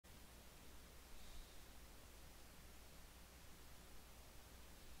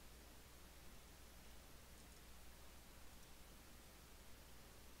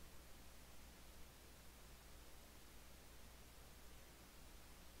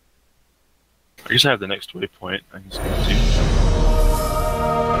I guess I have the next waypoint. I can just go to.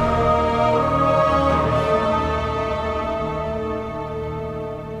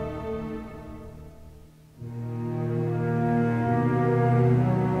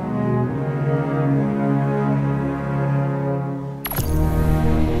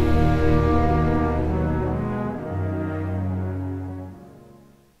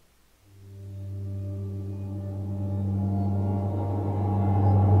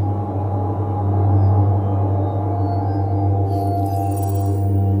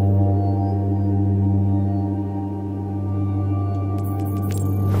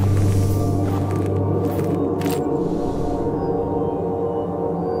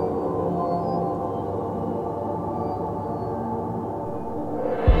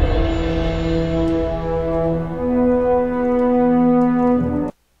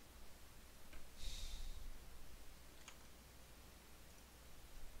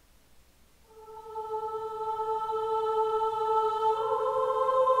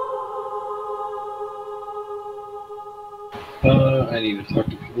 I need to talk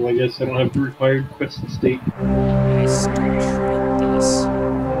to people, I guess. I don't have the required quest to state.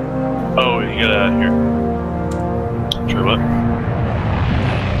 Oh, you gotta, here. Try what?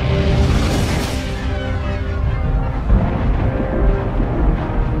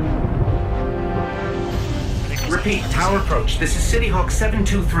 Repeat, tower approach. This is City Hawk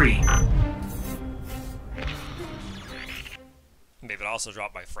 723. Maybe it also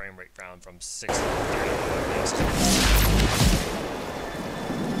dropped my frame rate down from 60 to 30.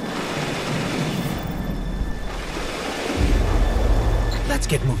 Let's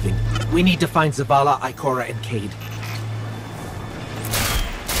get moving. We need to find Zavala, Ikora, and Cade.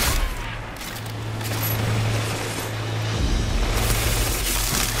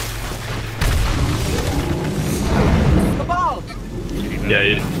 Cabal!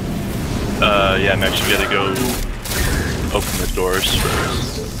 Yeah, I'm actually gonna go open the doors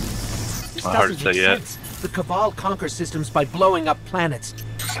first. Not hard to say yet. The Cabal conquer systems by blowing up planets.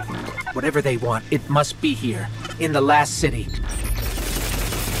 Whatever they want, it must be here, in the last city.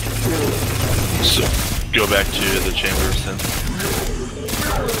 So, go back to the chambers then.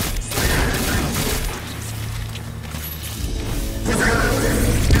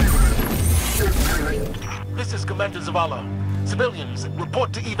 This is Commander Zavala. Civilians,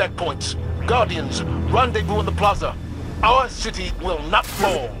 report to evac points. Guardians, rendezvous in the plaza. Our city will not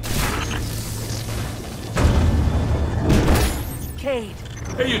fall. Cade.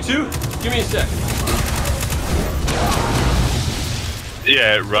 Hey, you two. Give me a sec.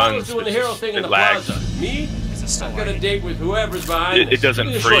 Yeah, it runs. Doing the hero thing in it the lags. plaza. Me? I've got a date with whoever's behind. It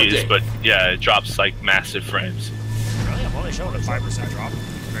doesn't freeze, but yeah, it drops like massive frames. Really? I'm only showing a 5% drop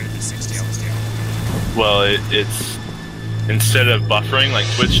compared to the 60 on this game. Well, it's instead of buffering like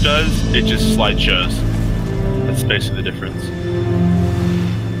Twitch does, it just slideshows. That's basically the difference.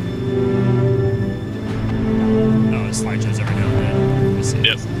 Oh, it slideshows every now and then. We'll see.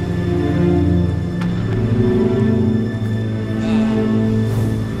 Yep.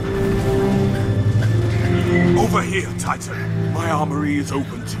 Over here, Titan. My armory is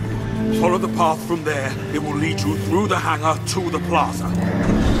open to you. Follow the path from there. It will lead you through the hangar to the plaza.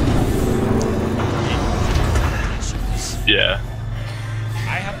 Yeah.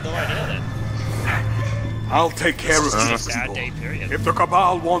 I have no idea then. I'll take care of It's these a bad people. day, period. If the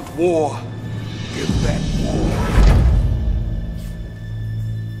Cabal want war, give them war.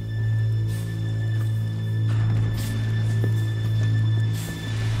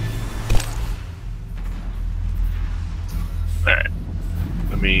 Alright.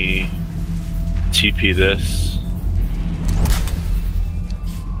 Let me TP this.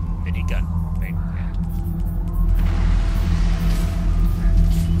 Mini gun. Right.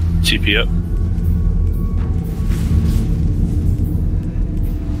 TP up.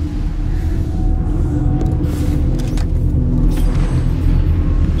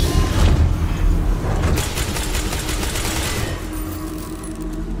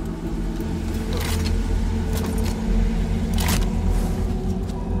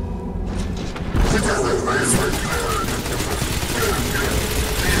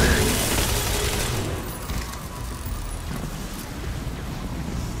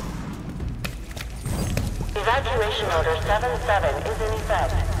 Evacuation Order 77 is in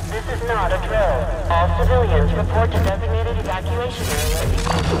effect. This is not a drill. All civilians report to designated evacuation area.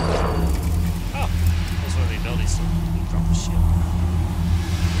 Oh, that's where they know they still drop a shield.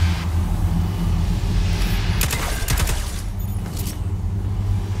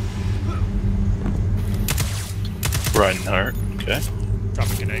 Reinhardt, okay.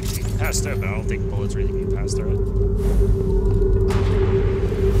 Dropping kinetic can be passed through, but I don't think bullets or anything can pass through it.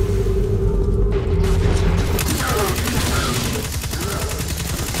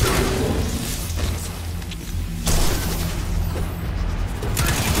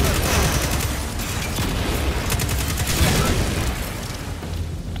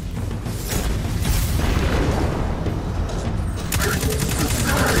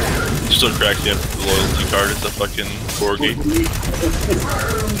 still cracks me up the loyalty card is a fucking corgi.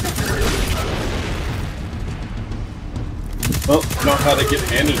 Well, not how to get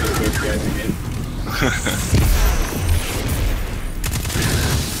handed to those guys again.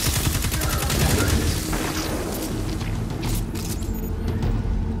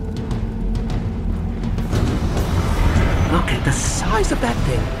 Look at the size of that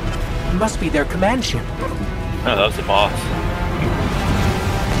thing. It must be their command ship. Oh, that was the boss.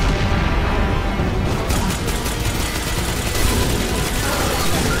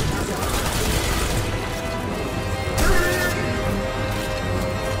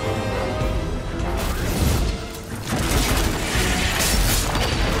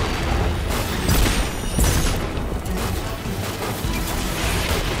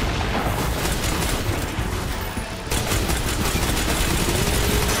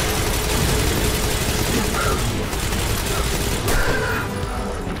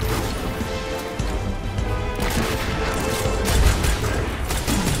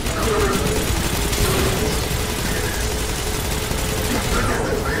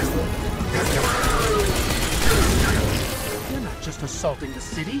 Just assaulting the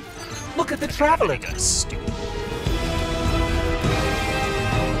city. Look at the traveler. Stupid.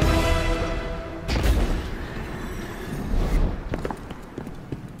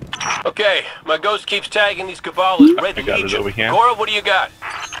 Okay, my ghost keeps tagging these Cabal as Red I got it Legion. over here. Cora, what do you got?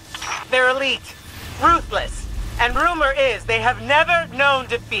 They're elite, ruthless, and rumor is they have never known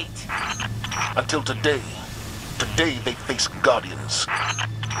defeat. Until today. Today they face Guardians.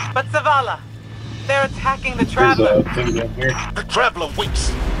 But Zavala, they're attacking the There's Traveler. a thing down here. The Traveler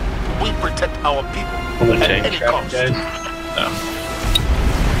waits. We protect our people On the at tank any trap, cost. guys. No.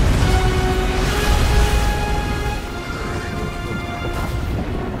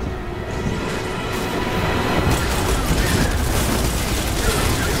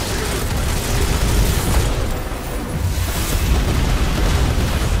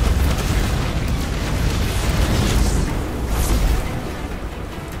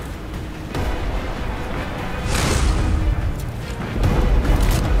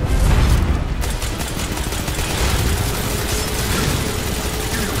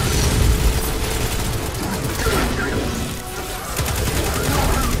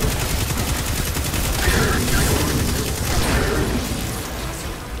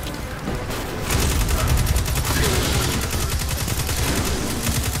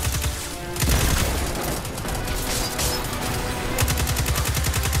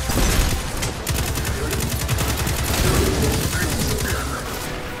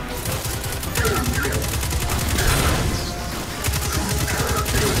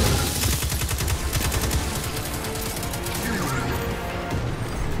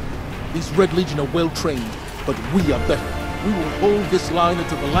 These Red Legion are well trained, but we are better. We will hold this line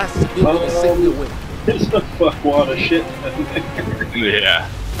until the last civilian is safely away. There's a fuck lot of shit down there. Yeah.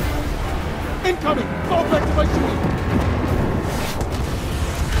 Incoming! Fall back to my shield!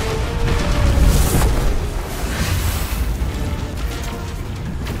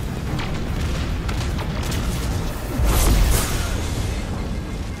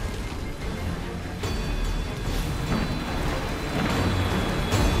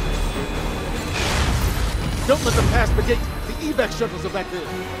 Don't let them pass the gate. The evac shuttles are back there.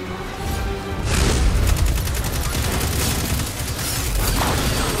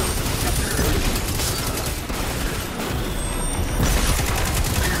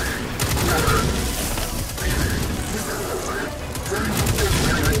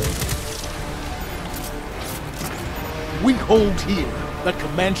 We hold here. That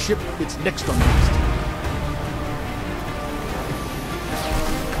command ship is next on the list.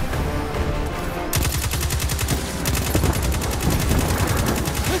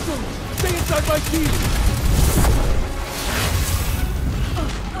 Stay inside my shield!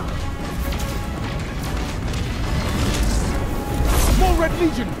 More Red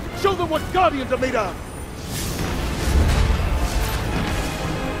Legion! Show them what Guardians are made of!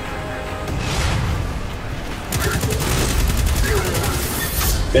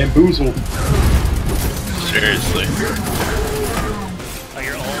 Bamboozled. Seriously. Oh,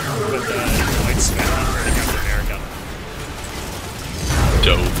 you're all with the white span on for Captain America.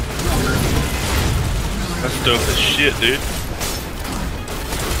 Dope. That's dope as shit, dude.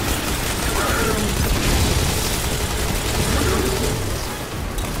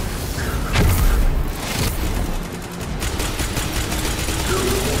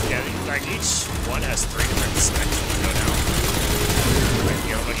 Yeah, like each one has 3 different specs that go down. Like,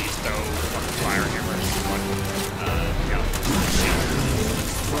 you know, like each throw fucking fire hammer and one, yeah, shit.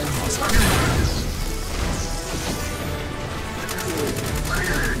 Awesome.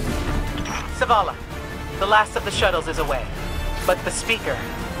 Zavala, the last of the shuttles is away. But the speaker,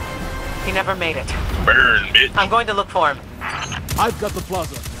 he never made it. Burn, bitch. I'm going to look for him. I've got the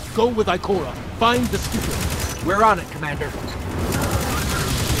plaza. Go with Ikora. Find the speaker. We're on it, Commander.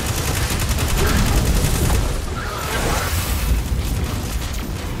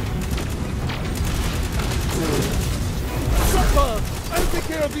 I'll take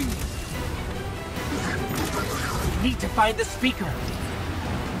care of these. Need to find the speaker.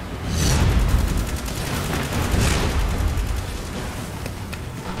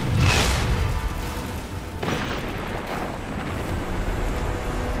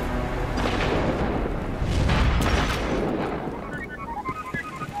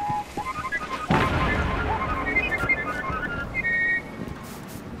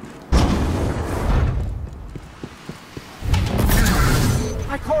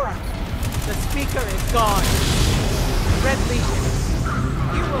 Ikora! The speaker is gone. Red Legion,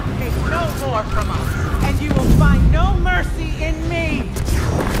 you will take no more from us, and you will find no mercy in me!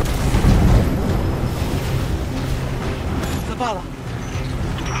 Zavala.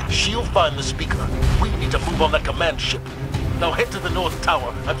 She'll find the speaker. We need to move on that command ship. Now head to the North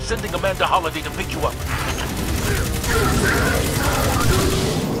Tower. I'm sending Amanda Holiday to pick you up.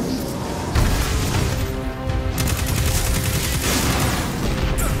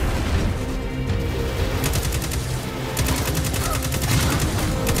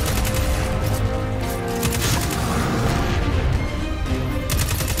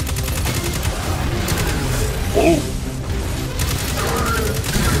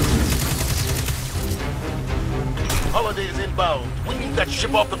 Holiday is inbound. We need that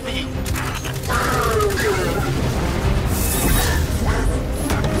ship off the field.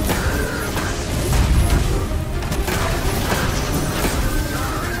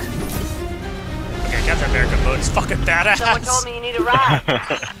 Okay, Captain America mode is fucking badass. Someone told me you need a ride.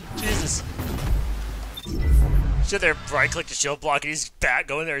 Jesus. Should there right click the shield block and he's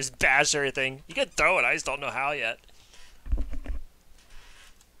going there, he's bash everything. You can throw it, I just don't know how yet.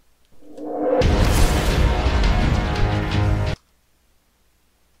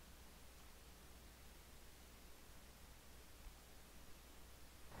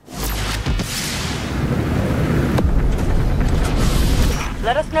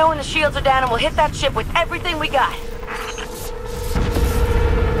 Let us know when the shields are down and we'll hit that ship with everything we got.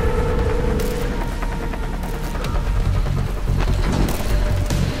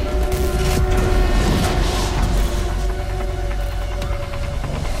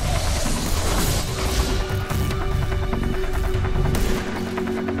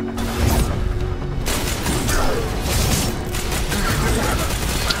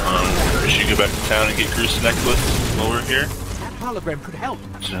 We should go back to town and get Crew's necklace while we're here. That hologram could help.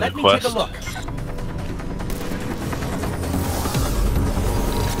 It's another Let me quest. take a look.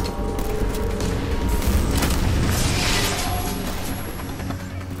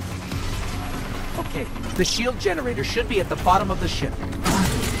 Okay, the shield generator should be at the bottom of the ship.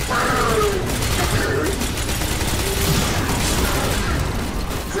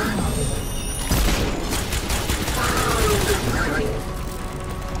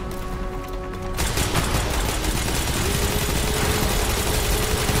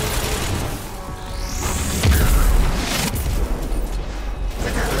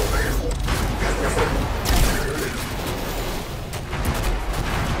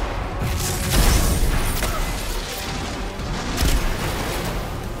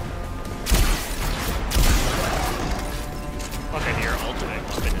 Fucking your ultimate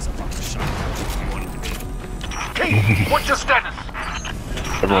weapon is a fucking shotgun. You want it to be. Kate, what's your status?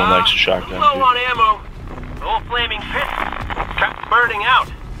 Everyone likes a shotgun. Low on ammo. The whole flaming pit kept burning out.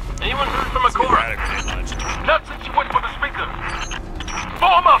 Anyone heard from Radical Ikora? grenade launcher. Not since you went for the speaker.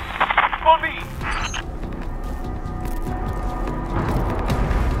 Form up! For me!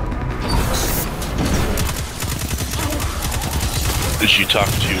 Did you talk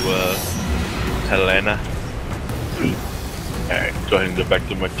to Helena? Alright, go ahead and go back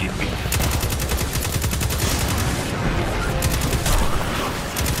to my TP.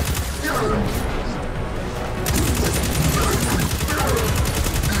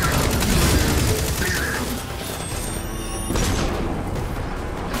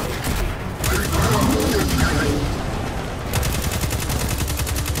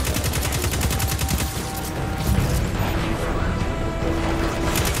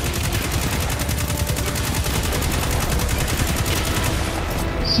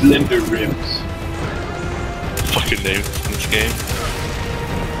 Slender ribs. Fucking name in this game.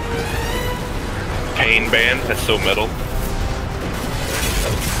 Pain Band, that's so metal.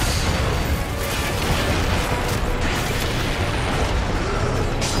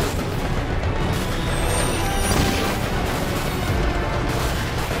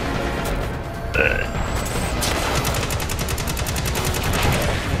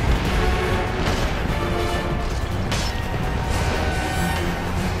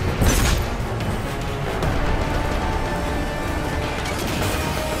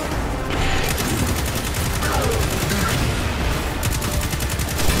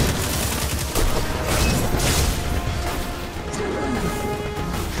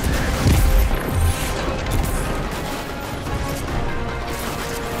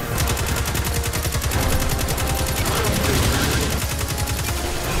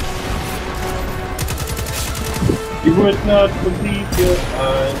 You would not believe your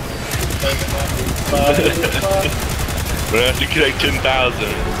eyes. We're gonna have to connect 10,000.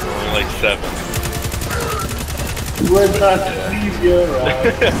 It's only like 7. You would not believe your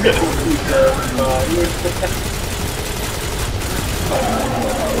eyes.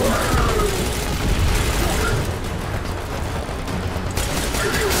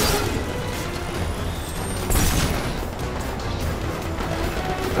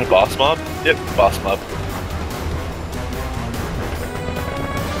 Boss mob? Yep, boss mob.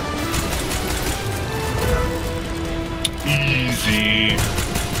 Easy.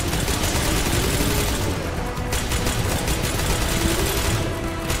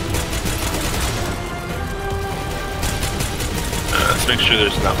 Let's make sure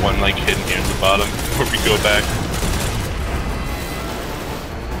there's not one like hidden here at the bottom before we go back.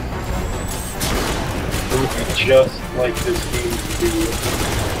 It would be just like this game to do.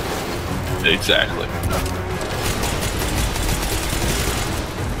 Exactly.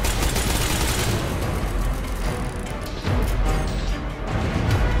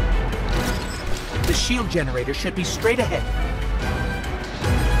 The shield generator should be straight ahead.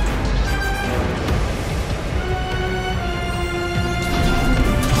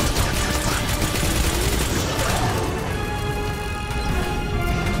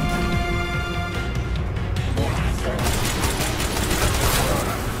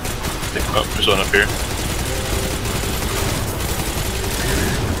 Oh, there's one up here.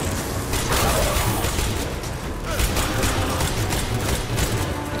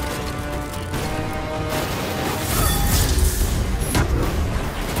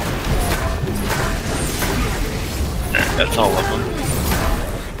 That's all of them.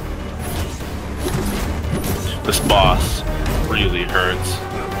 This boss really hurts.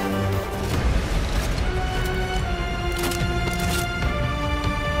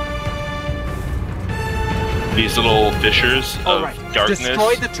 These little fissures of darkness,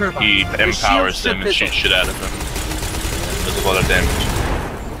 destroy the turbine. he The empowers shield them should and shoots shit out of them. Does a lot of damage.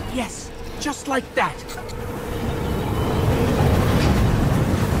 Yes, just like that.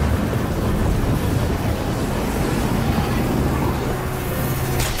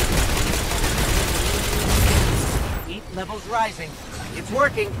 Heat levels rising. It's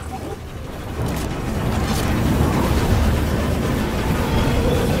working.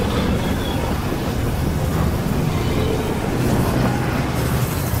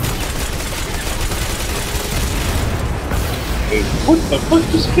 What the fuck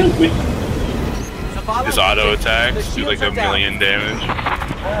just killed me? His auto attacks do like 1,000,000 damage.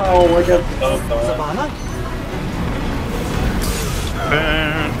 Oh, I got stunned on. Zavala?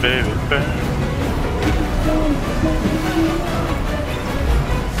 Burn, baby, burn.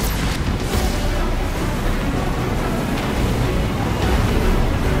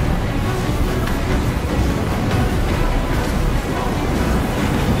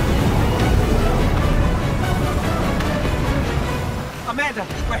 Amanda,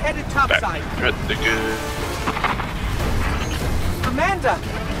 we're headed topside. Pretty good. Amanda!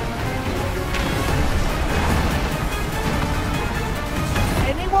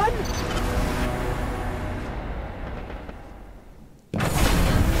 Anyone?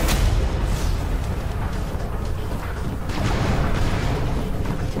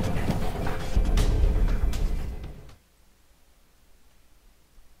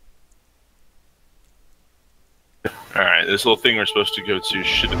 Alright, this little thing we're supposed to go to,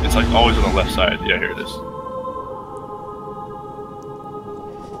 it's like always on the left side. Yeah, here it is.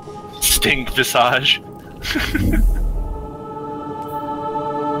 Stink Visage. I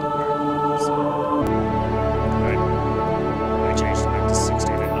changed it back to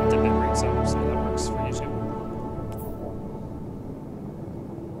 60 and up the bitrate some, so that works for you too.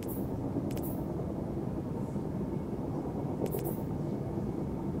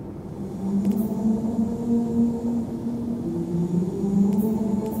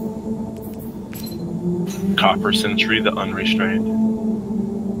 Copper Sentry, the Unrestrained.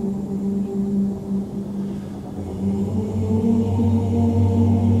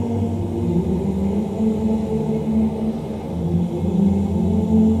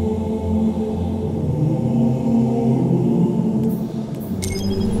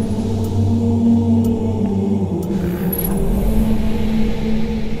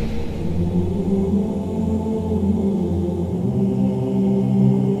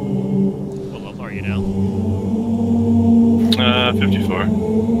 What level are you now? 54.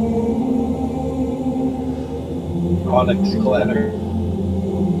 Onyx Clatter.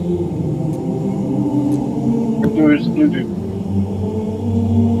 There's blue dude.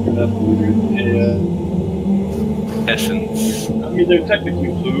 That's blue dude. Yeah. Essence. I mean, they're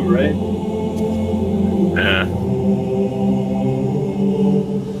technically blue, right? Yeah.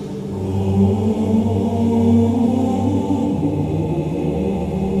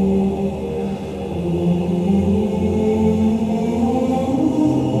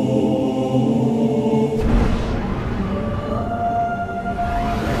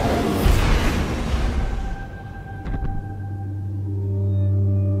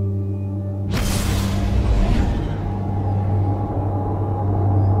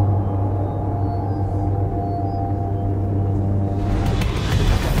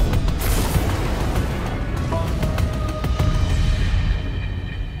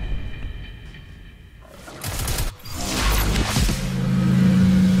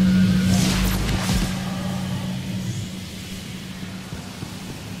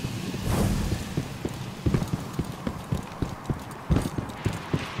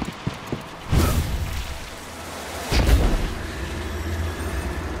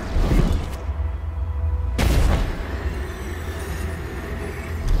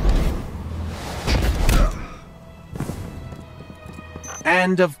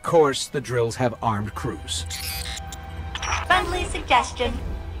 And of course, the drills have armed crews. Friendly suggestion.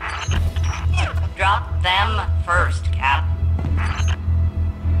 Drop them first, Cap.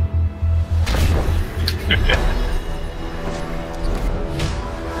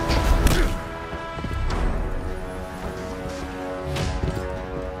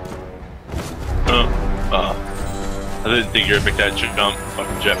 I didn't think you were gonna make that jump.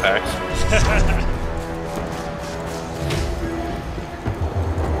 Fucking jetpacks.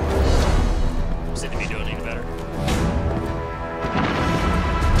 Seem to be doing even better.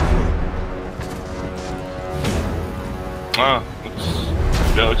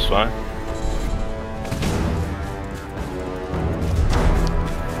 Looks fine.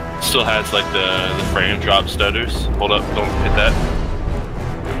 Still has like the frame drop stutters. Hold up, don't hit that.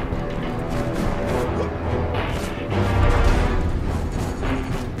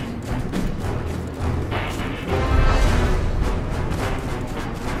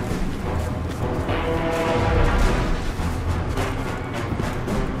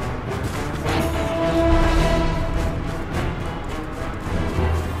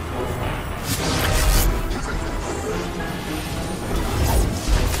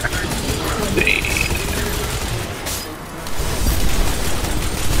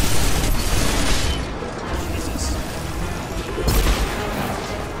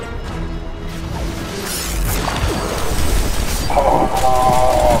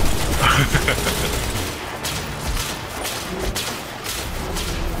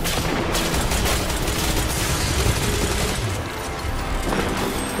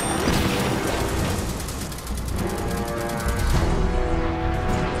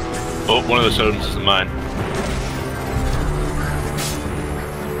 Oh, one of those totems is mine.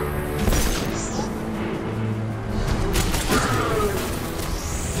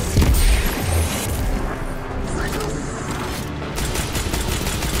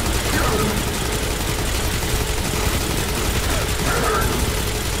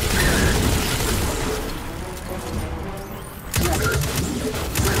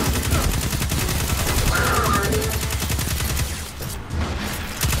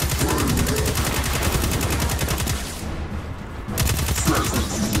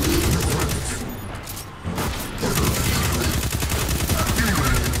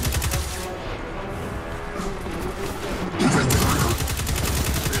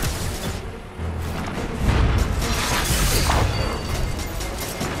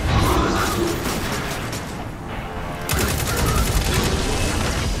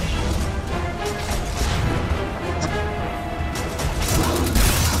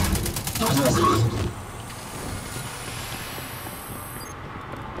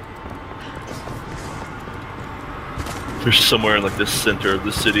 They're somewhere in like the center of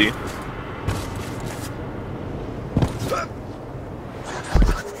the city.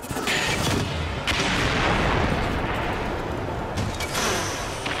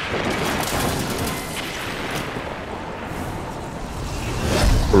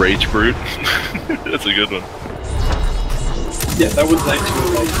 Rage Brute. That's a good one. Yeah, that was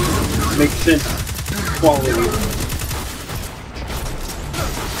actually like makes sense. Quality.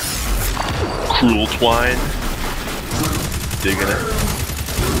 Cruel Twine. Digging it.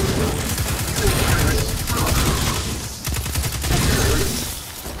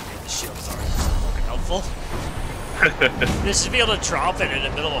 The shields aren't fucking helpful. This should be able to drop it in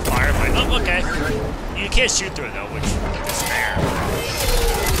the middle of a firefight. Oh, okay. You can't shoot through it though, which is fair.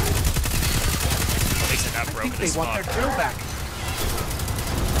 Makes it not broken. They want their drill back.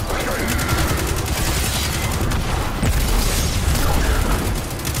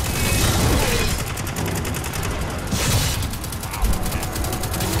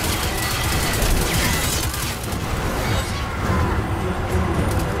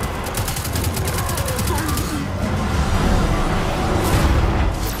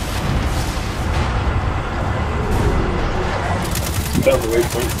 Found the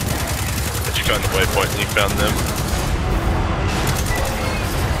waypoint. But you found the waypoint and you found them.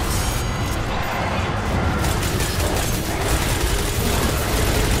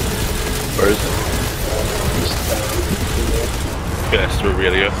 Where is it? Yeah, that's where we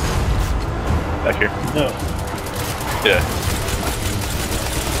gotta go. Back here. No. Yeah.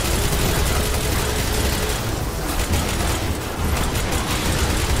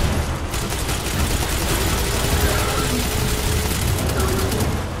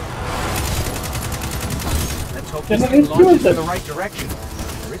 Let's hope this thing launches in the right direction.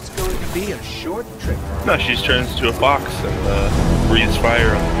 Or it's going to be a short trip. No, she turns into a fox and breathes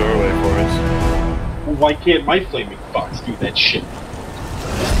fire on the doorway for us. Well, why can't my flaming fox do that shit?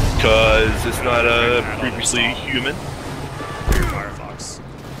 Because it's not a previously human. Firefox.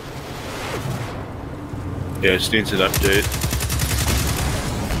 Yeah, it just needs an update.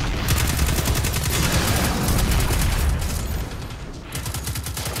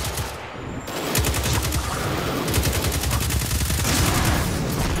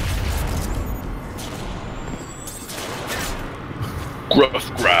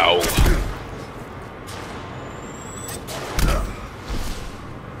 Gruff growl.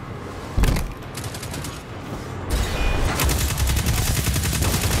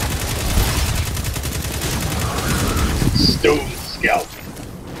 Stone Scalp.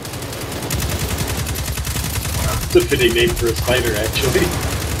 It's a fitting name for a spider, actually.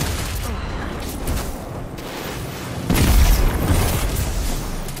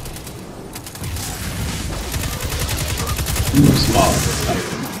 Small spider.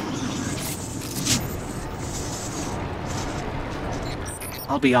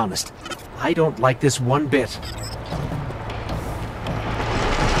 I'll be honest. I don't like this one bit.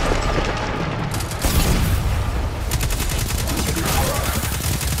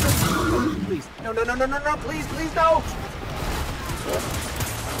 Please. No, no, no, no, no, no, please, please, no!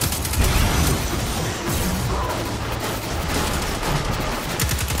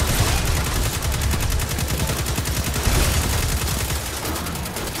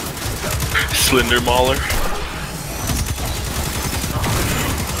 Slender Mauler.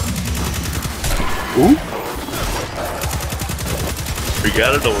 Ooh. We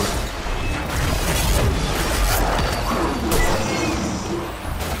got a door.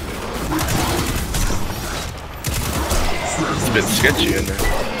 It's a bit sketchy in there.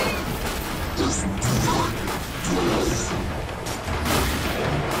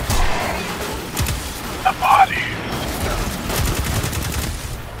 A body.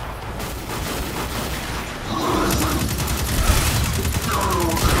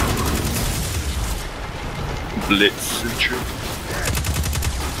 Blitz Central.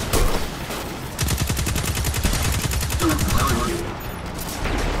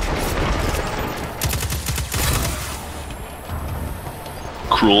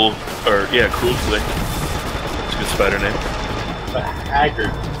 Cruel, or yeah, Cruel Flick. It's a good spider name. A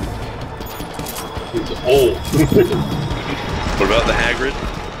haggard. He's old. What about the Hagrid?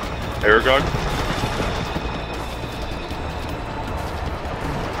 Aragog?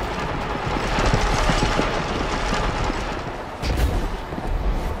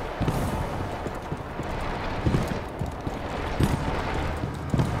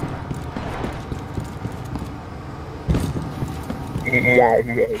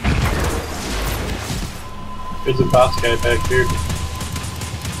 There's a boss guy back here.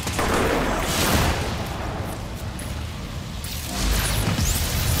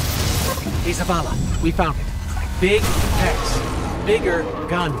 Hey, Zavala, we found it. Big X. Bigger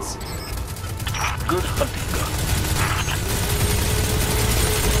guns. Good hunting gun.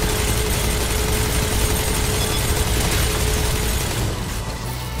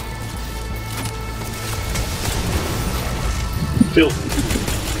 Filthy.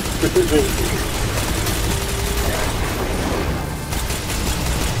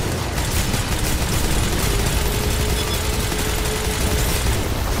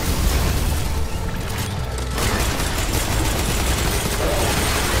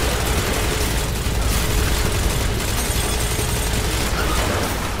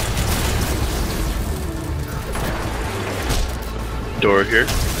 Door here.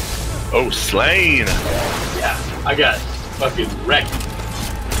 Oh, slain! Yeah, I got fucking wrecked.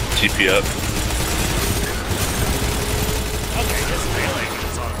 TP up. Okay, his melee when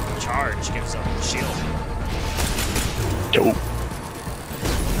it's on charge gives him shield. Dope.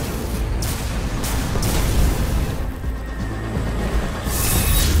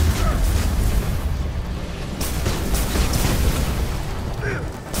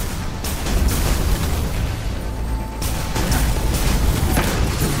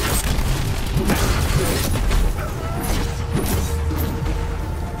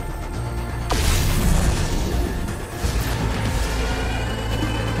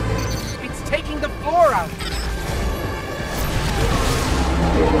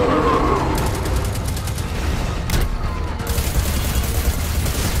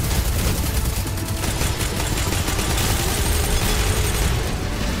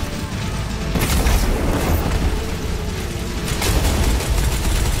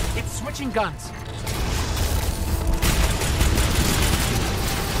 machine guns.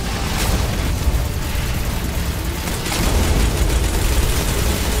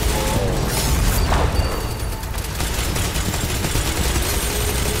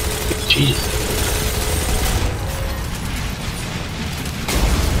 Jeez.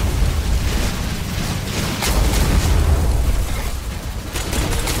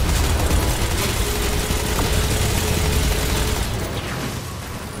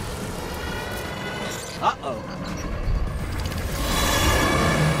 Uh-oh.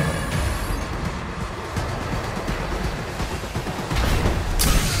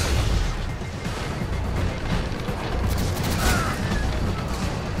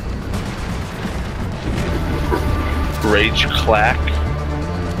 Rage Clack.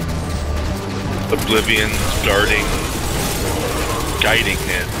 Oblivion's guiding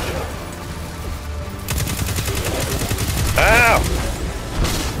hand. Ow!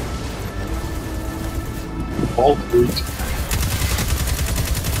 All fruit.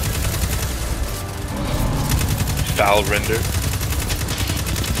 Foul Render.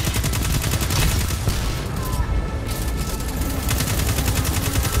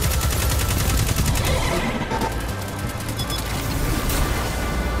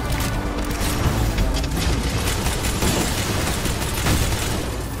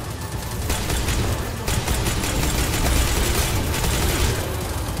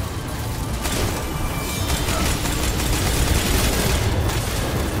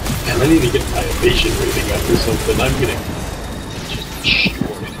 I need to get my evasion rating up or something. I'm getting just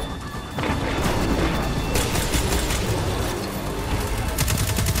destroyed.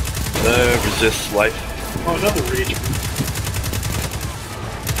 Resist life. Oh, another rage.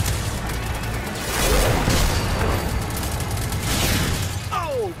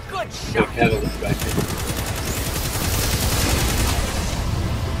 Oh, good The shot. catalyst back in.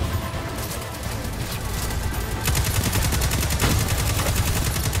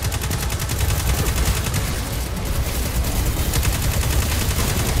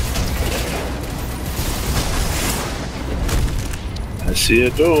 I see a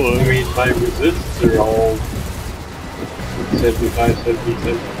door. I mean, my resists are all 75,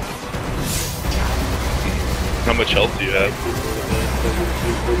 77. How much health do you have?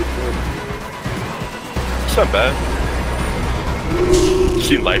 It's not bad. You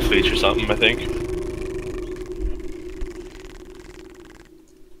see life leech or something, I think.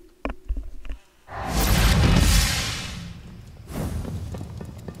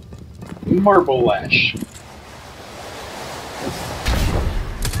 Marble Lash.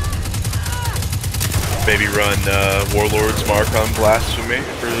 Maybe run Warlord's Mark on Blasphemy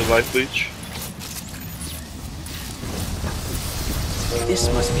for the life leech. This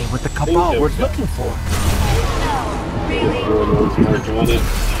must be what the Cabal were looking for. Warlord's Mark on it.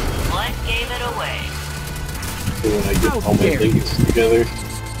 What gave it away? So when I get How all my dare you. things together.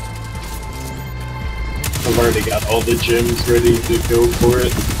 I've already got all the gems ready to go for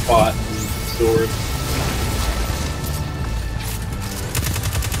it. Pot, sword.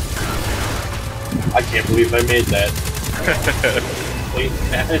 I can't believe I made that. Late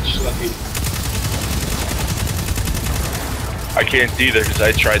match, like, I can't either because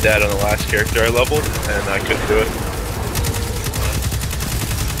I tried that on the last character I leveled and I couldn't do it.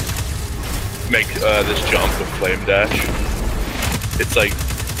 Make this jump with Flame Dash. It's like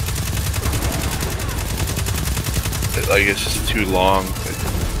it's just too long.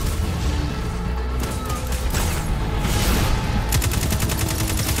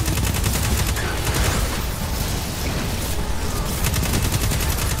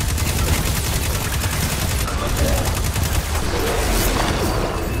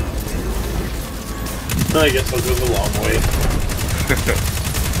 I guess I'll go the long way.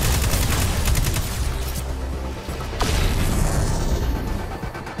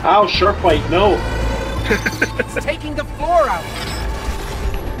 Ow, shark bite, no! It's taking the floor out.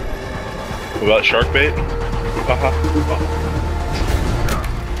 What about shark bait?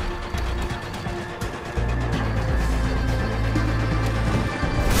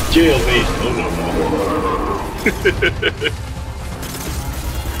 Jail-based, no.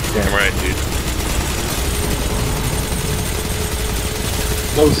 Damn right, dude.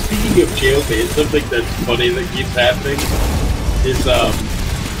 Oh, speaking of jail-based, something that's funny that keeps happening is,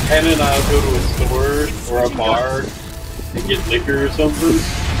 Ken and I'll go to a store or a bar and get liquor or something,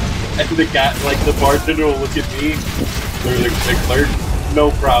 and the guy, like, the bartender will look at me, or the clerk,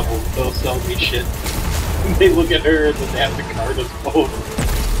 no problem, they'll sell me shit. And they look at her and then they have to card us both.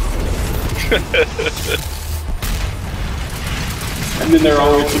 And then they're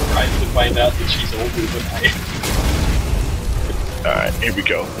always surprised to find out that she's older than I am. Alright, here we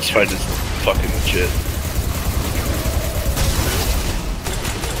go. This fight is fucking legit.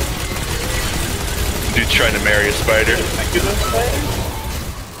 Dude's trying to marry a spider.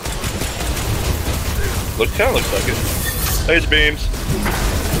 Kinda looks like it. There's beams.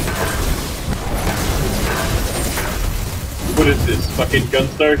 What is this? Fucking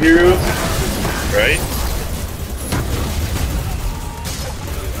Gunstar Heroes? Right?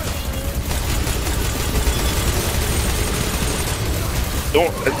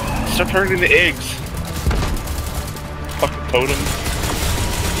 Don't stop targeting the eggs. Fucking totem.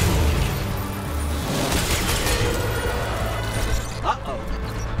 Uh-oh.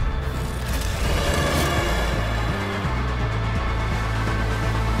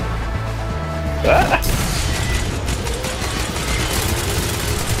 Ah.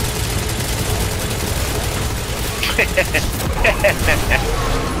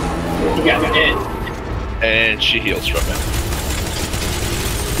 You got hit. And she heals from it.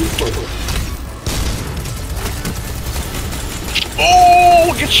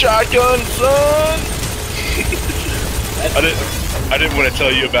 Oh, get shotgun, son! I didn't want to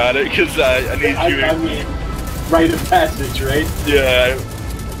tell you about it because I need you. I mean, rite of passage, right? Yeah.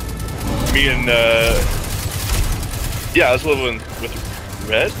 Me and yeah, I was living with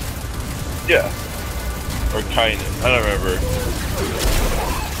Red. Yeah. Or Kynan. I don't remember.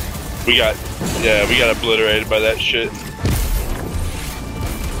 We got obliterated by that shit.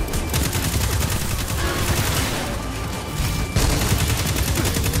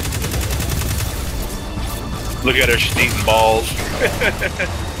 Look at her, she's eating balls.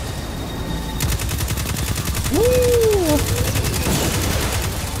 Woo!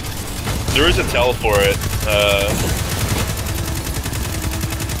 There is a tell for it.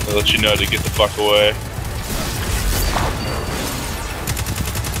 I'll let you know to get the fuck away.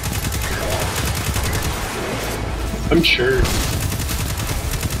 I'm sure.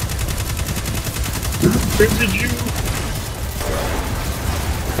 Printed you.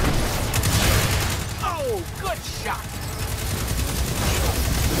 Oh, good shot.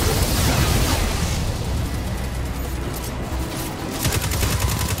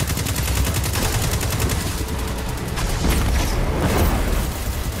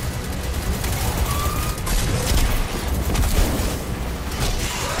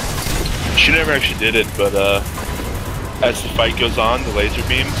 She never actually did it, but as the fight goes on, the laser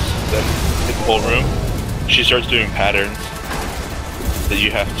beams that hit the whole room, she starts doing patterns that you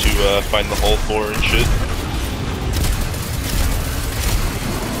have to find the hole for and shit.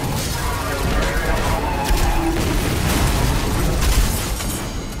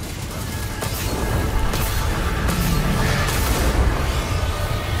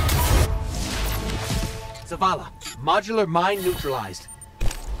 Zavala, modular mine neutralized.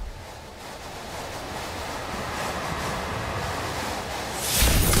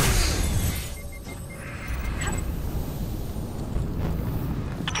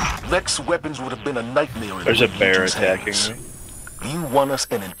 Lex weapons would have been a nightmare. There's a bear attacking me. You won us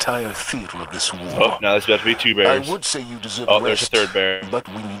an entire theater of this war. Oh, now there's about to be two bears. I would say you deserve Oh, rest, there's a third bear. but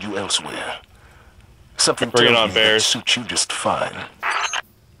we need you elsewhere. Something Bring it tells on, me bears. that suits you just fine.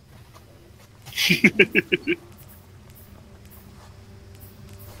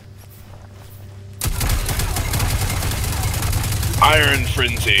 Iron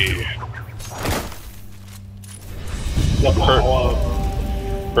Frenzy.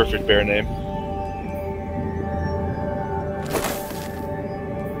 Perfect bear name.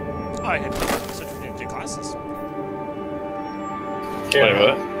 Oh, I had such new classes. Wait,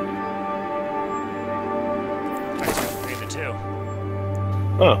 what? I made the two.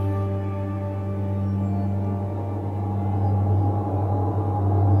 Oh.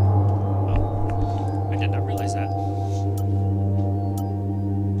 I did not realize that.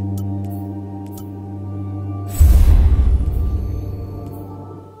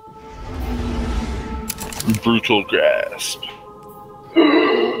 Brutal grasp.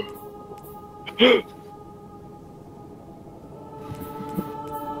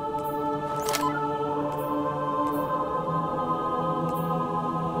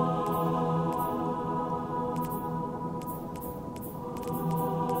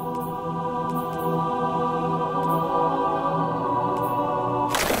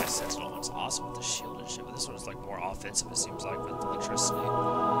 Sentinel one's awesome with the shield and shit, but this one's like more offensive, it seems like, with electricity.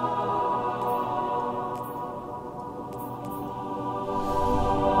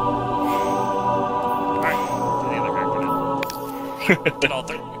 Get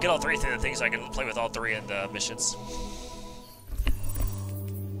all three through the things so I can play with all three in the missions.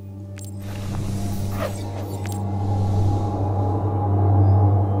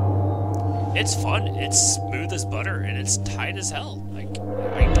 It's fun. It's smooth as butter, and it's tight as hell. Like,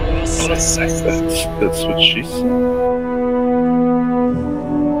 I don't know what to say. That's what she said.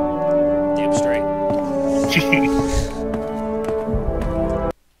 Damn straight.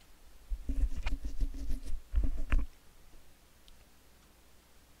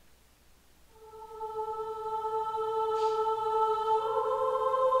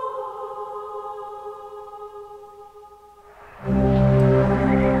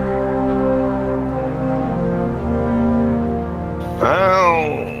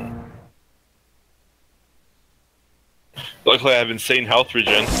 Luckily, I have insane health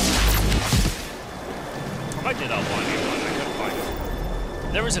regen. I did that one. I couldn't find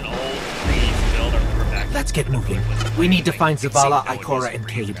it. There was an old green build I remember back. Let's get moving. We need to find Zavala, Ikora, and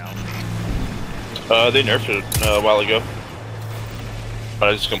Cade. They nerfed it a while ago. But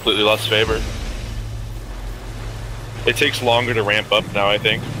I just completely lost favor. It takes longer to ramp up now, I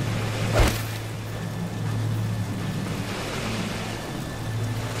think.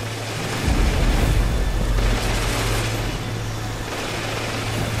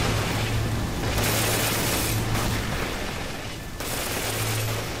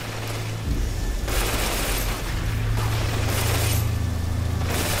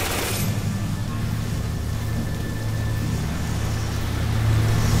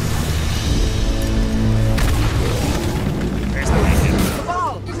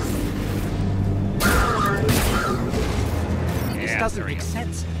 Doesn't make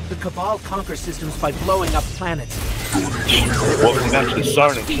sense. The Cabal conquer systems by blowing up planets. Welcome back to the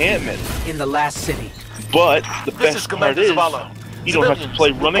Southern encampment. In the last city. But the best part is, you don't have to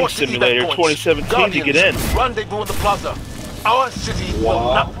play Running Simulator 2017 to get in. Rendezvous in the plaza. Our city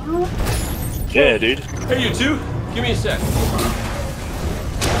will not. Yeah, dude. Hey, you two. Give me a sec.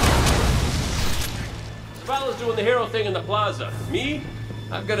 Zavala's doing the hero thing in the plaza. Me?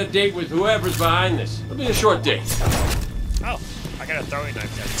 I've got a date with whoever's behind this. It'll be a short date. Oh, I got a throwing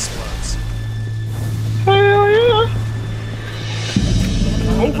knife that explodes. Hell yeah!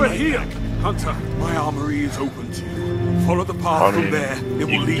 Over here! Hunter, my armory is open to you. Follow the path from there. It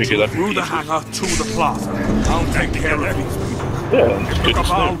will lead you through the hangar to the plaza. I'll take care of these people. Yeah, if the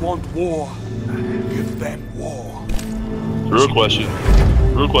Cabal want war, give them war. The real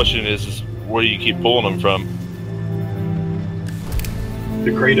question is where do you keep pulling them from?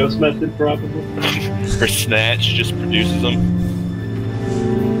 The Kratos method, probably. Or Snatch just produces them.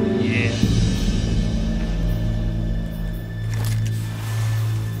 Yeah.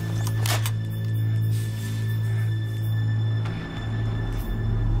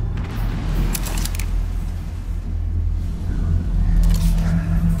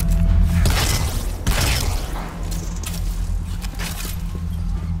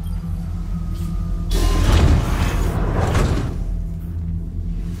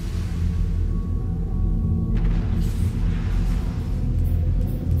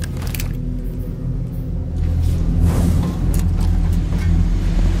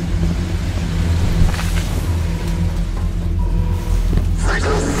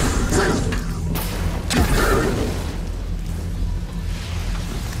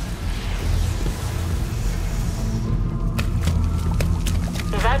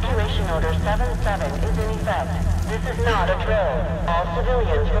 Evacuation Order 77 is in effect. This is not a drill. All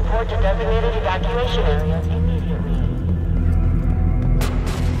civilians report to designated evacuation areas immediately.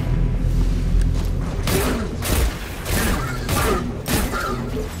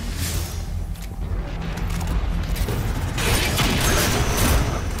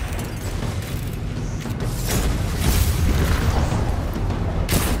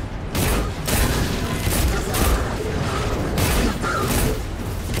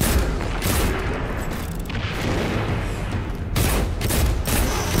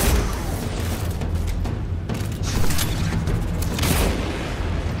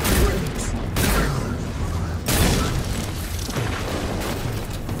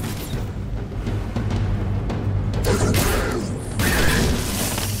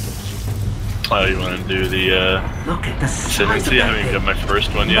 Oh, you want to do the, Look at the size of Ascendancy? I that haven't even thing. got my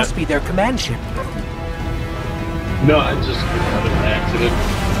first one It yet. must be their command ship. No, I just had an accident.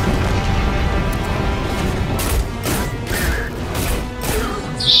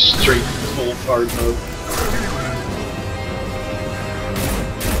 Straight full card mode.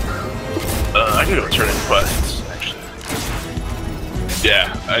 I could go turn in quests, actually.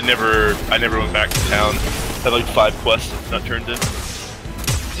 Yeah, I never went back to town. Had like 5 quests not turned in.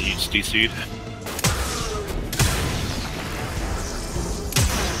 I used DC'd.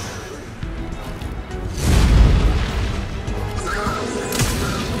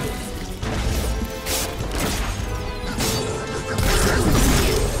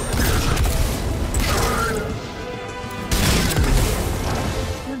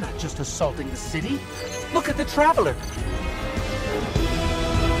 just assaulting the city. Look at the Traveler.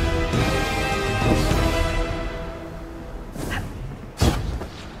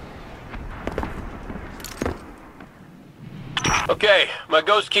 Okay, my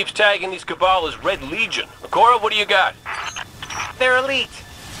ghost keeps tagging these Cabal as Red Legion. Cora, what do you got? They're elite,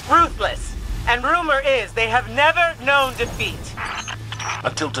 ruthless, and rumor is they have never known defeat.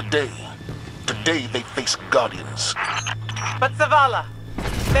 Until today. Today they face Guardians. But Zavala,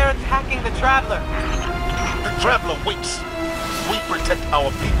 they're attacking the Traveler. The Traveler waits. We protect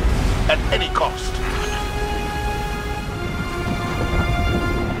our people at any cost.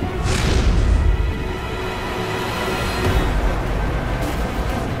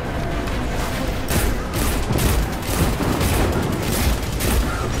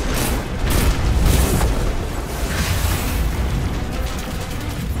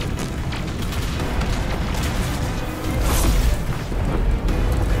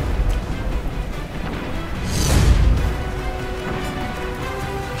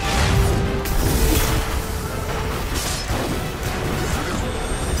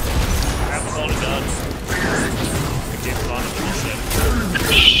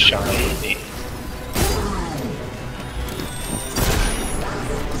 Shiny.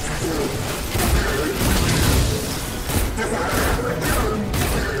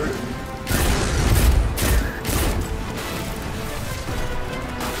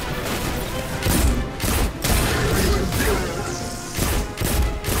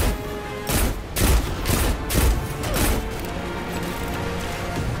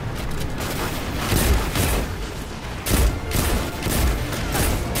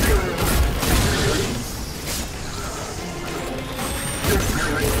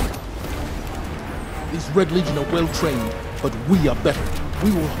 These Red Legion are well trained, but we are better.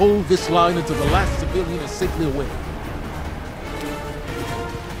 We will hold this line until the last civilian is safely away.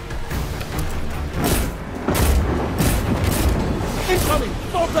 Incoming!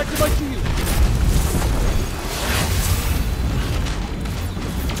 Fall back to my shield!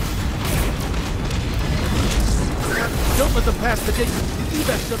 Don't let them pass the gate. The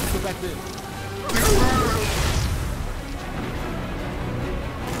evac shuttles are back there.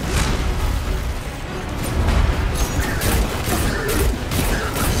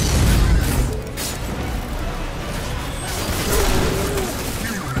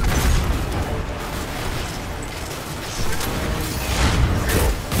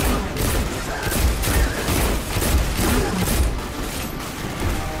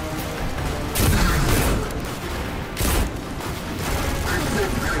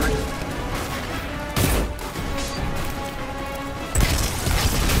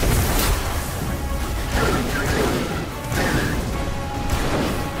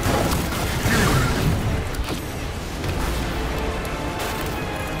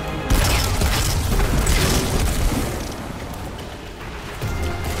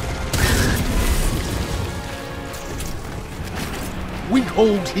 We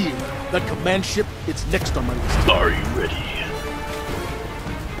hold here. That command ship, it's next on my list. Are you ready?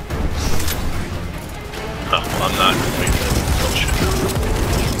 Oh, I'm not doing that bullshit.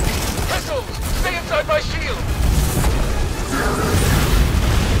 Vessels, stay inside my shield!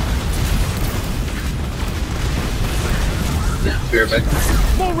 Bear back.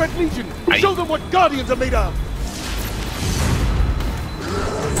 More Red Legion! Show them what Guardians are made of!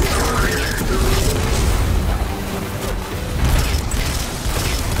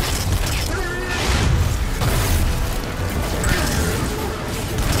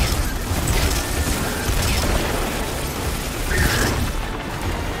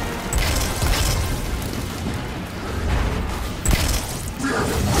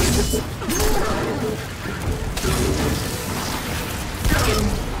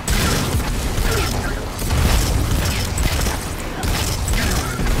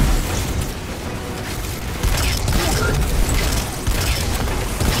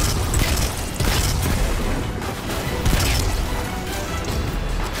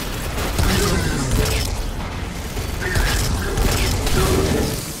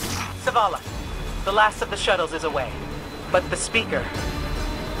 Zavala, the last of the shuttles is away. But the speaker,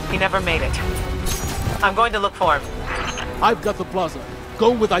 he never made it. I'm going to look for him. I've got the plaza.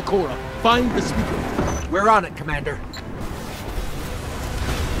 Go with Ikora. Find the speaker. We're on it, Commander.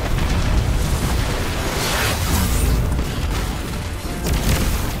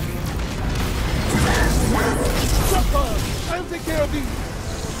 I'll take care of these.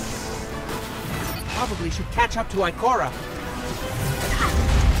 Probably should catch up to Ikora.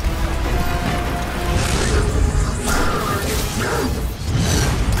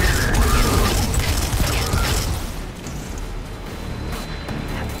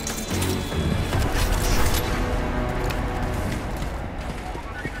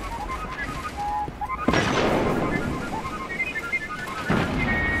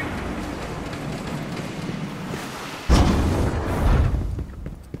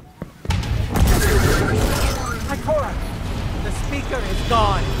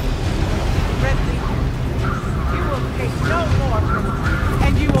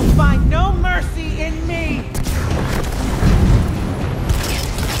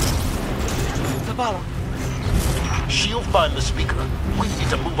 Zavala. She'll find the speaker. We need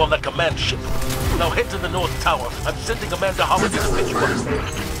to move on that command ship. Now head to the North Tower. I'm sending Amanda Holiday to pick you up.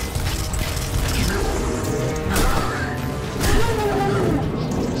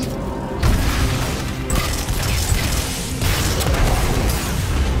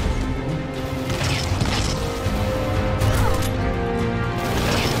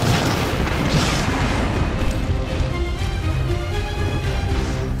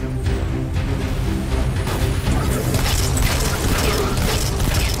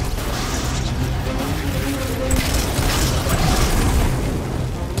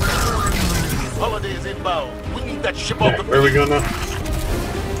 Where are we going now?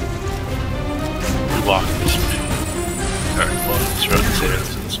 We walk this way. Alright, well, it's around the same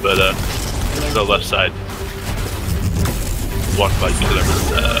distance, but the left side. Walk by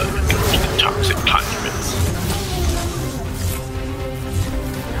the toxic condiments.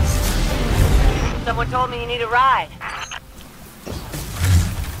 Someone told me you need a ride.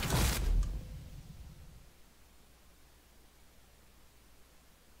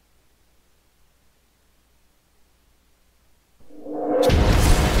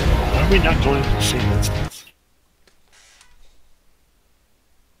 Why are we not going to the same instance?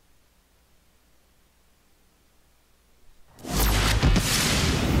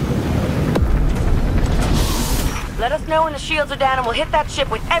 Let us know when the shields are down and we'll hit that ship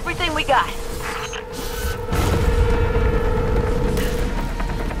with everything we got.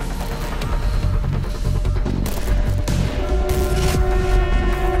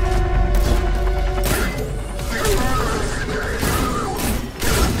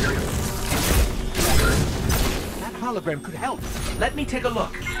 That hologram could help. Let me take a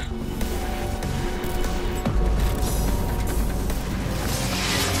look.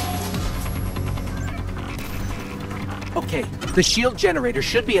 Okay, the shield generator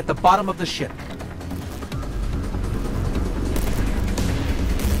should be at the bottom of the ship.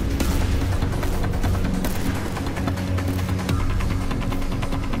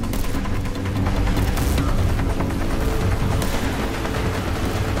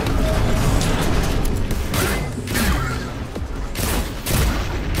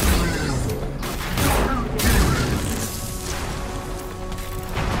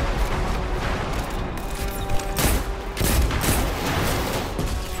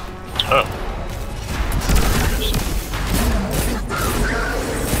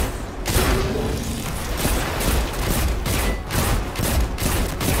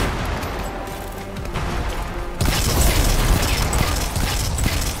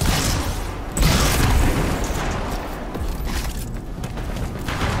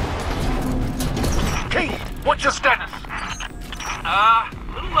 What's your status? A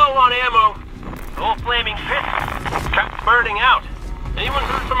little low on ammo. The whole flaming pit kept burning out. Anyone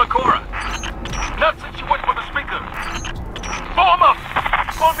heard from Akora? Not since you went for the speaker. Form up!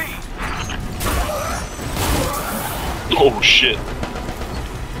 For me! Oh shit.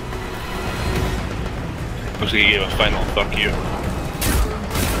 Looks like he gave a final fuck you.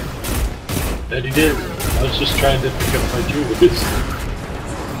 That he did. I was just trying to pick up my jewels.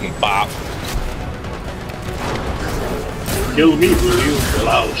 Bop. Kill me, will you? Well,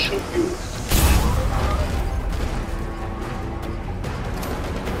 I'll show you.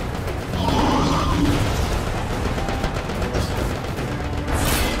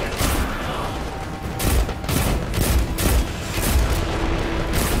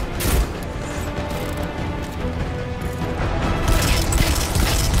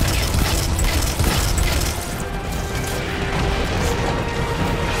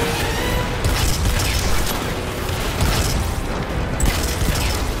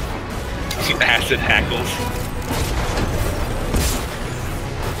 Acid hackles.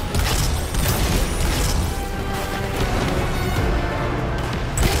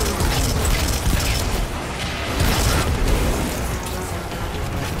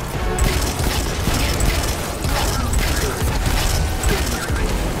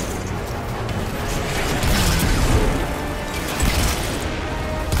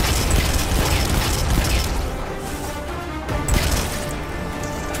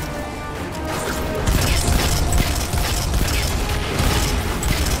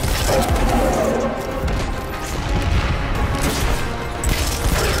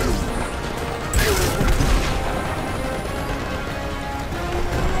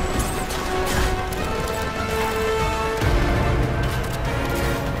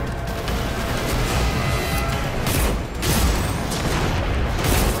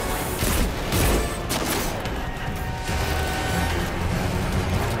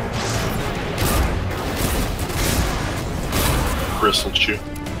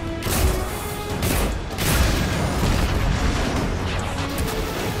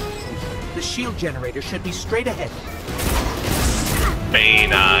 shield generator should be straight ahead.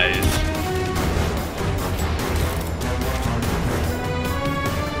 Bane eyes.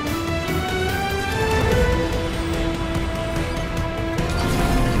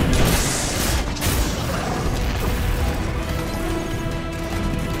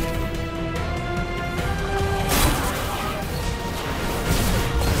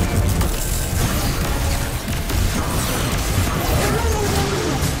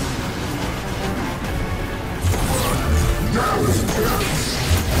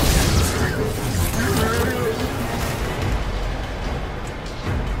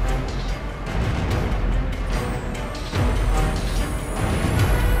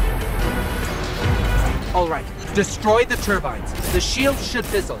 All right, destroy the turbines. The shields should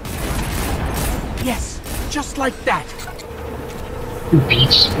fizzle. Yes, just like that.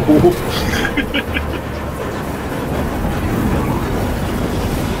 Beach school.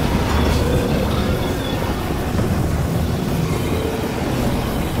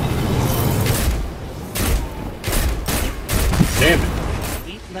 Damn it.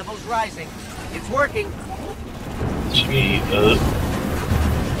 Heat levels rising. It's working. Jesus.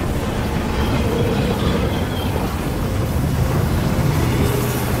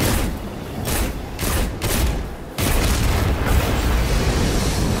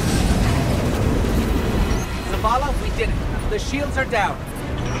 Zavala, we did it. The shields are down.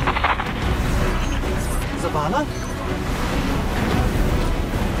 Zavala?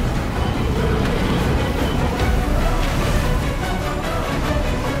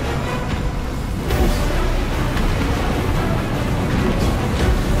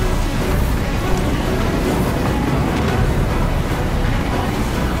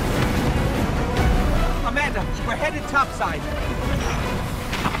 Amanda, we're headed topside.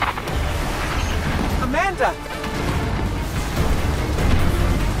 Amanda!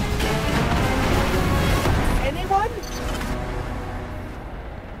 Anyone?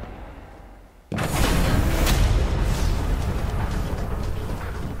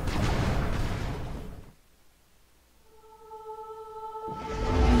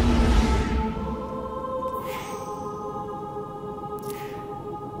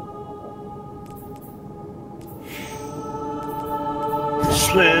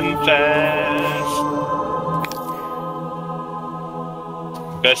 Slim Fast.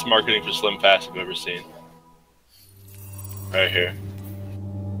 Best marketing for Slim Fast I've ever seen. Right here.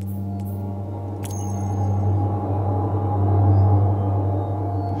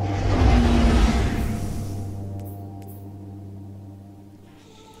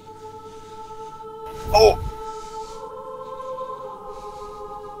 Oh!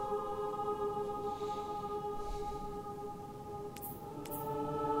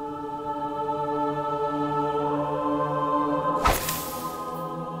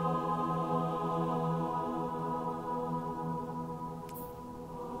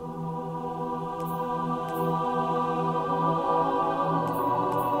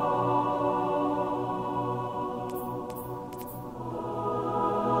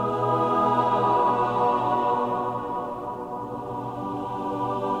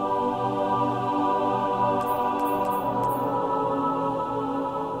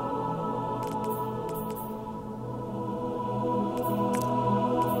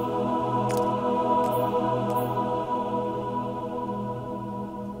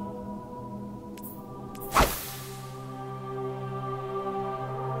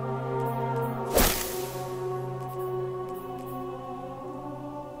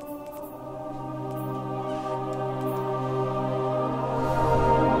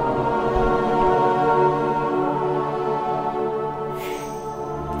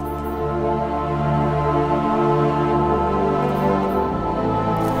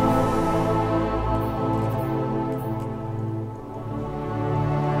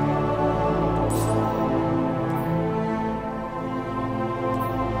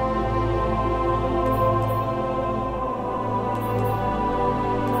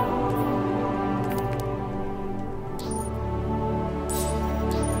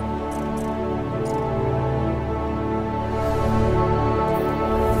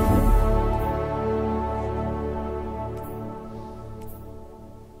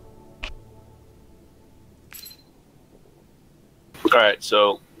 Alright,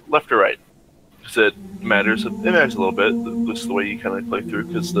 so left or right? Because it matters. It matters a little bit. Just the way you kind of play through,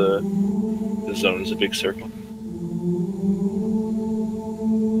 because the zone is a big circle.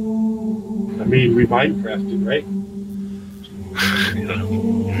 I mean, we Minecrafted, right? You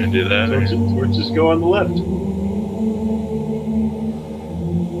gonna do that? Or just go on the left.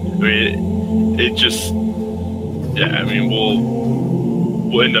 I mean, it just... Yeah, I mean,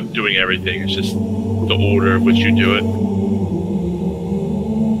 we'll end up doing everything. It's just the order of which you do it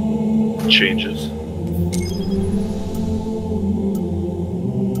changes.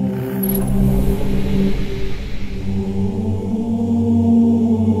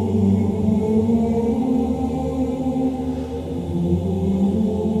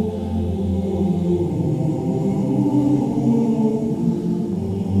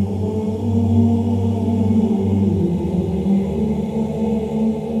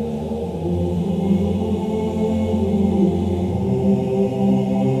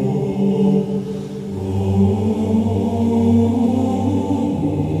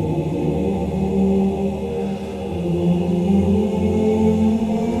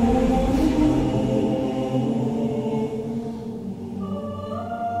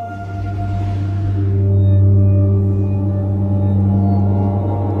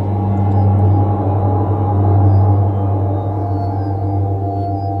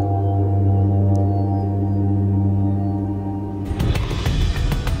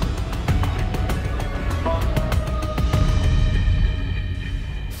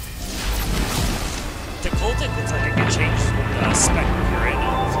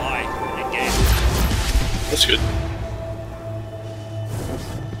 That's good.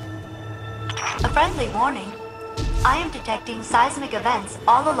 A friendly warning. I am detecting seismic events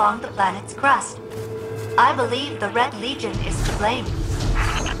all along the planet's crust. I believe the Red Legion is to blame.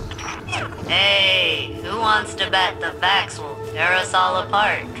 Hey, who wants to bet the Vax will tear us all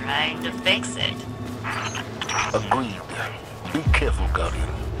apart trying to fix it? Agreed. Be careful, Guardian.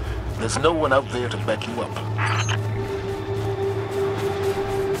 There's no one out there to back you up.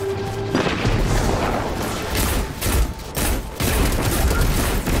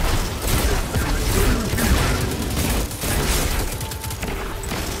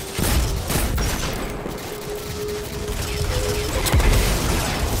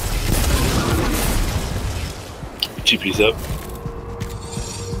 TP's up.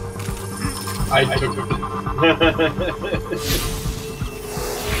 I took it.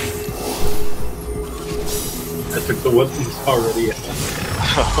 I took the one piece already.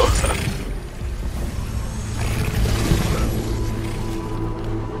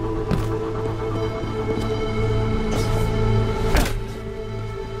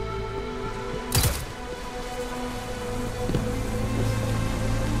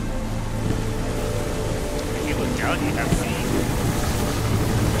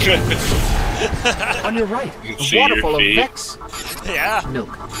 On your right, You a can see waterfall your of feet. Vex Yeah. milk.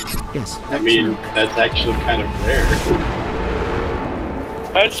 Yes. I mean, that's actually kind of rare.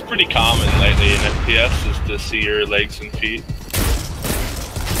 That's pretty common lately in FPS, is to see your legs and feet.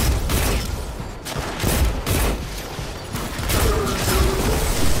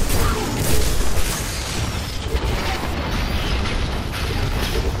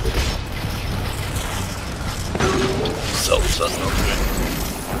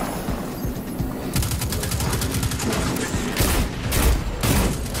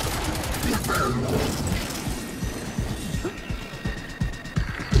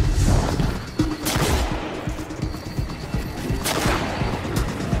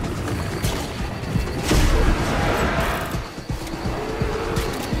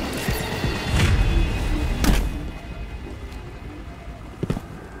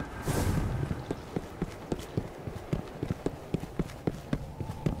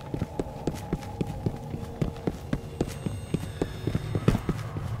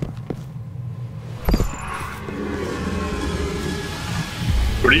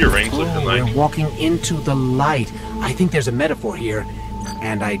 What are your rings looking like? We're walking into the light. I think there's a metaphor here,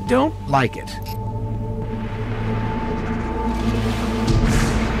 and I don't like it.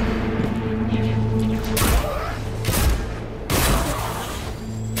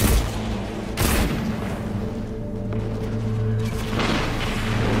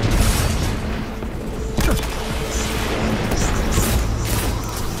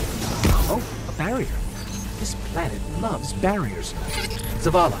 Oh, a barrier. This planet loves barriers.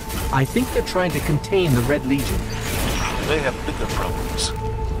 Zavala, I think they're trying to contain the Red Legion. They have bigger problems.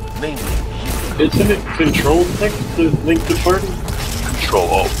 Namely, Isn't it control text to link the party? Control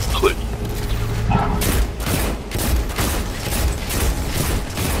Alt click.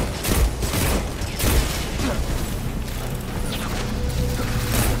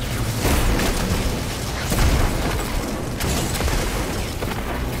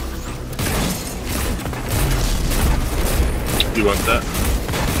 You want that?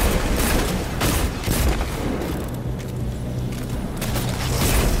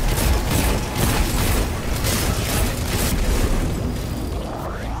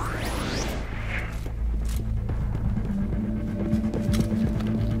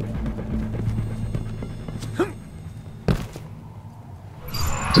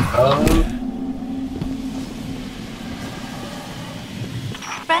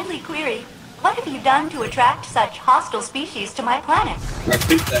 Friendly query. What have you done to attract such hostile species to my planet? I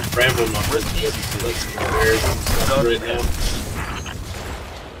think that Bramble number is good. Right now.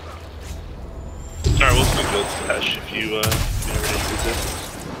 Alright, we'll still go slash if you ready to resist.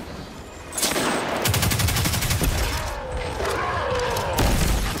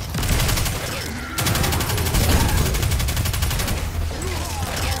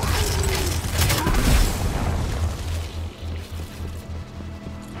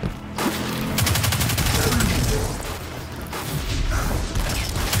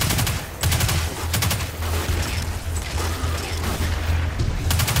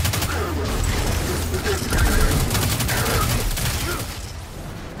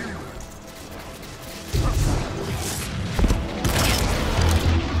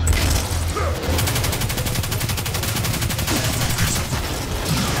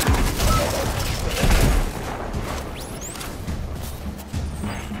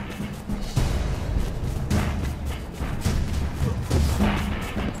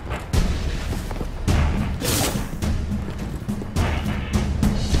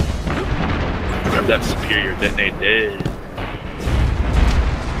 That superior detonated.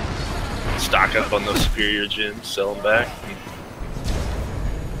 Stock up on those superior gems, sell them back.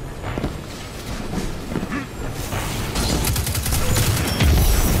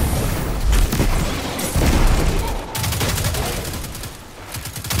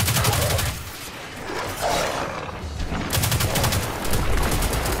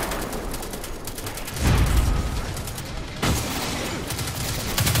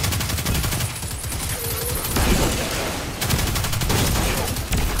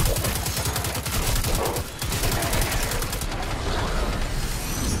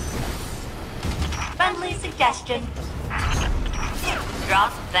 Suggestion.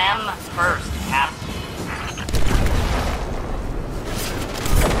 Drop them first, Captain.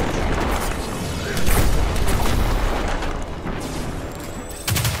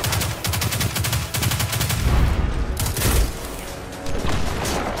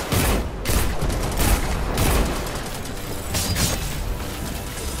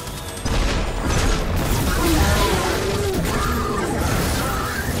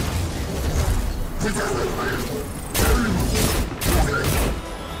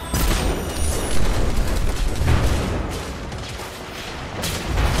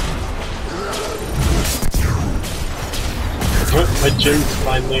 My gems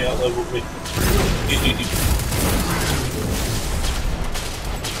finally out-leveled me.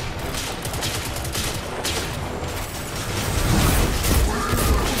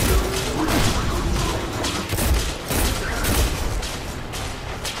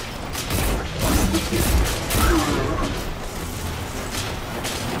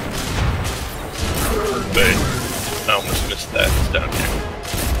 But I almost missed that. It's down here.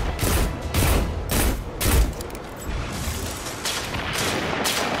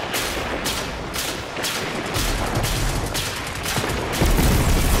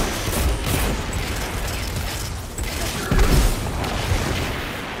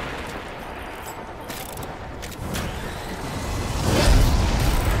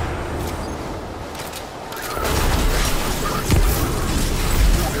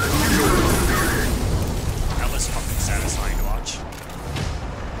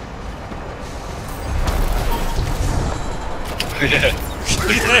 Yeah.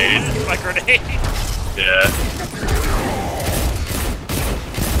 My grenade. Yeah. I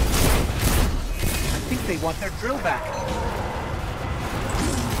think they want their drill back.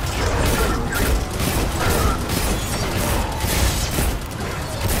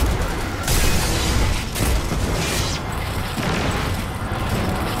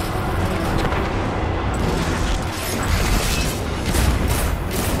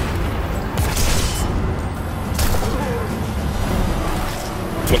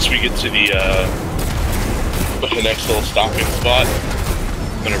 Once we get to the next little stopping spot,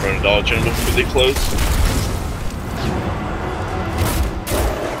 I'm gonna run a Dollar General before they close.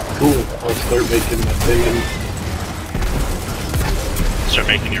 Cool. I'll start making my thing. Start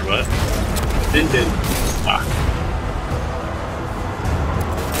making your what? Din-din. Ah.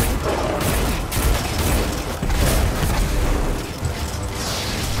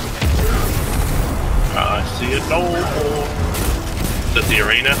 I see it no more. Is that the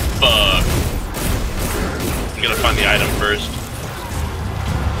arena? Fuck. I'm gonna find the item first.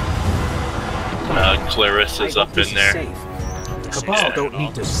 Clarissa's up in there. The Cabal don't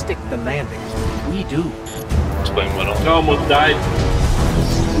need to stick the landing. We do. Explain what I almost died.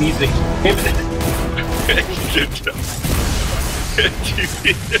 Sneezing.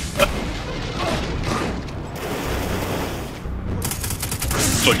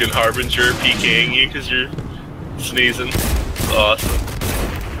 Fucking Harbinger PKing you because you're sneezing. It's awesome.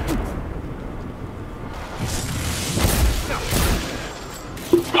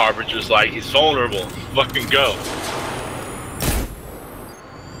 Harbinger's like, he's vulnerable. Fucking go.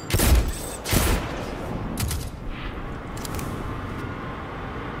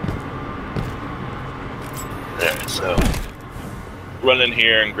 There, so run in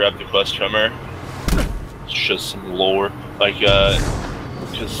here and grab the quest tremor. It's just some lore. Like,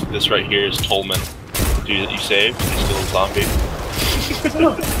 because this right here is Tolman, the dude that you saved. He's still a zombie.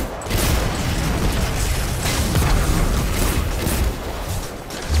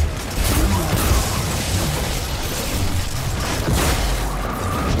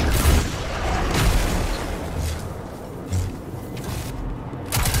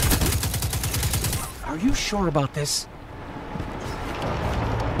 Are you sure about this?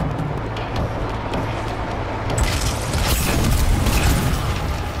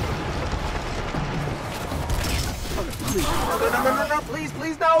 Please, no, please,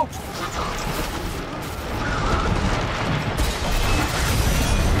 please, no!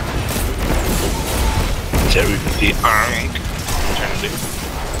 Jerry with the arm.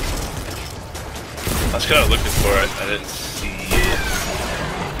 I was kind of looking for it. I didn't see it.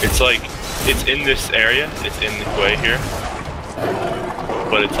 It's like, it's in this area. It's in the quay here,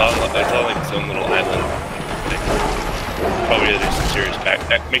 but it's on like its own little island. Probably gonna do some serious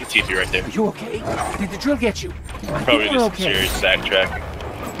make a TP right there. Are you okay? Did the drill get you? Probably do some serious backtracking.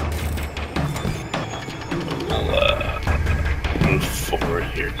 I'll move forward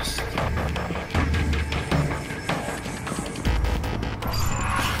here.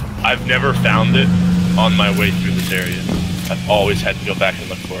 I've never found it on my way through this area. I've always had to go back and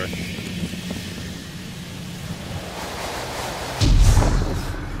look for it.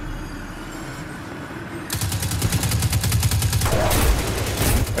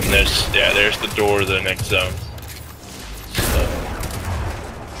 And there's the door to the next zone. So,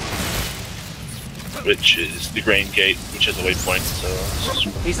 which is the grain gate, which is a waypoint, so...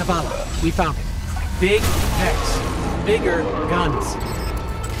 Hey, Zavala, we found it. Big Vex. Bigger guns.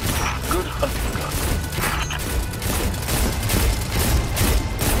 Good hunting gun.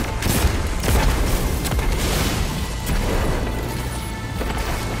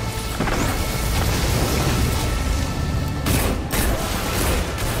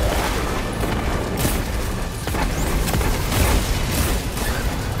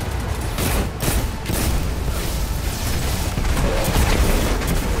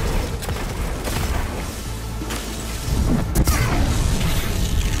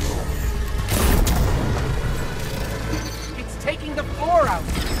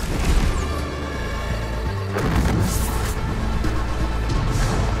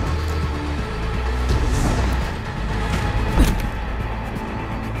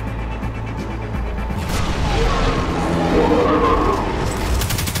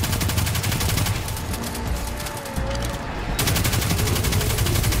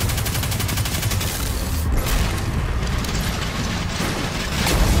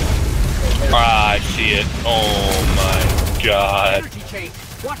 I see it. Oh my god.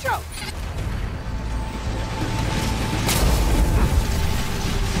 Watch out.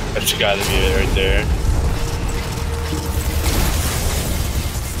 That's gotta be it right there.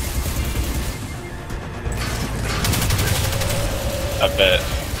 I bet.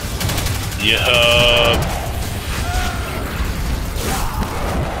 Yup.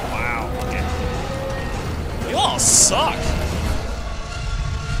 Wow. You all suck.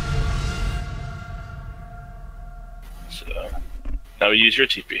 Now use your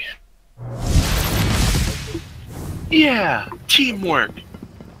TP. Yeah, teamwork.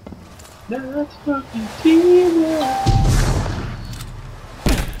 That's fucking teamwork.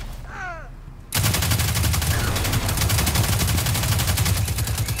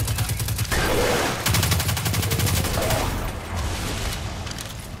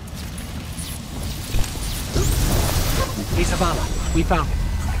 Hey, Zavala, we found it.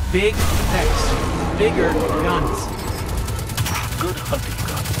 Big Vex. Bigger guns. Good hunting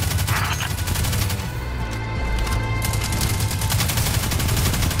gun.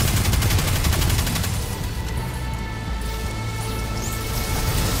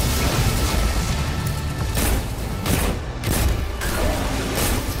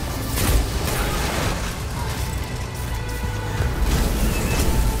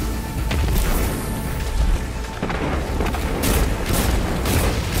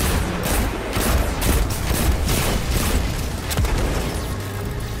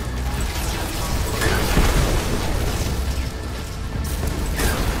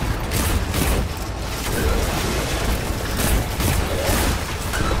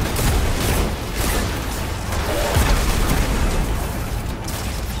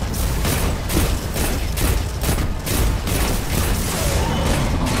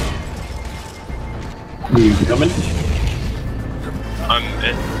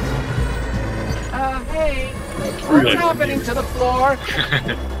 Hey, what's happening to the floor?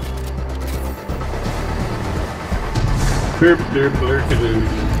 Derp, derp, derp,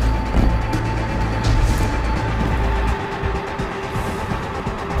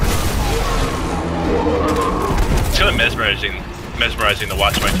 It's kind of mesmerizing to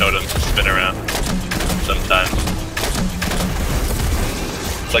watch my totems spin around sometimes.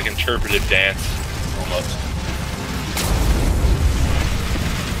 It's like interpretive dance, almost.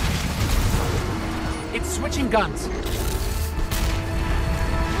 It's switching guns.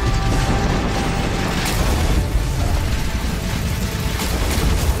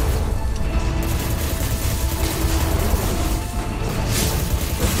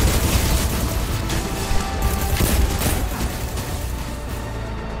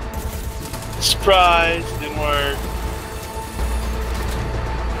 Surprise! Didn't work.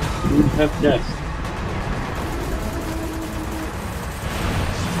 You have guessed.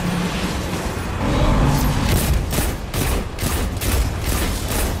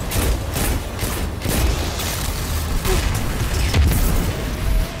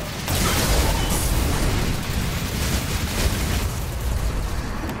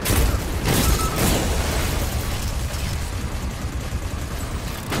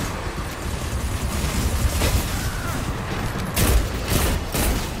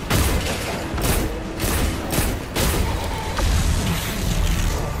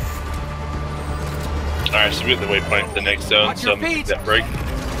 Alright, so we have the waypoint to the next zone, Watch so I'm your gonna feet. take that break.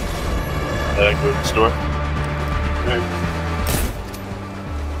 Then I go to the store. Right.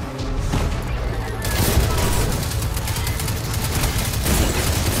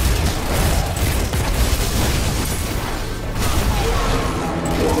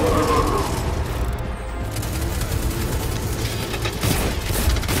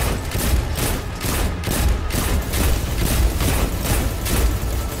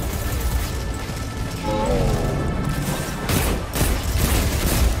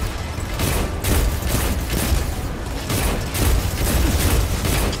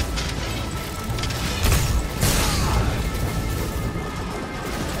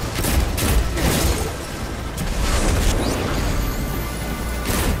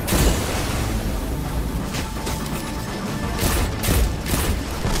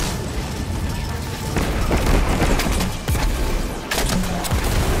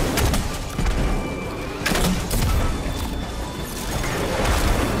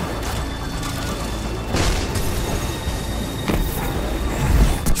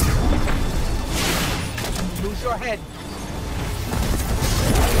 Lose your head.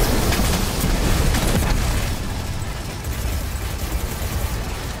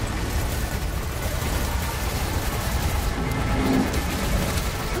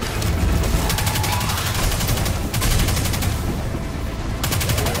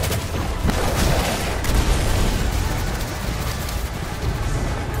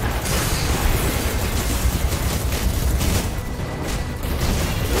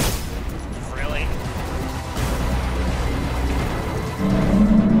 Really?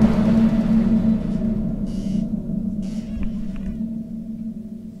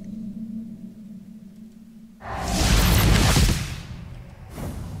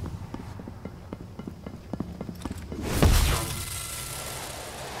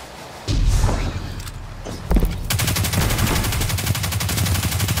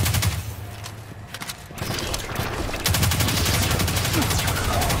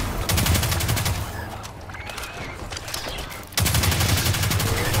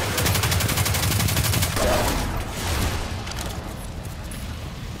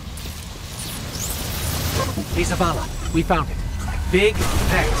 Hey, Zavala, we found it. Big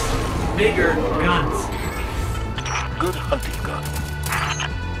Vex. Bigger guns. Good hunting gun.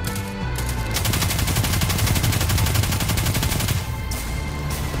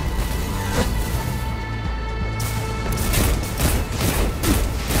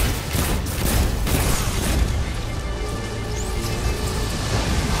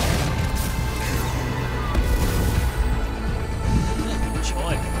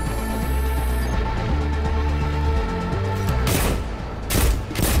 Joy.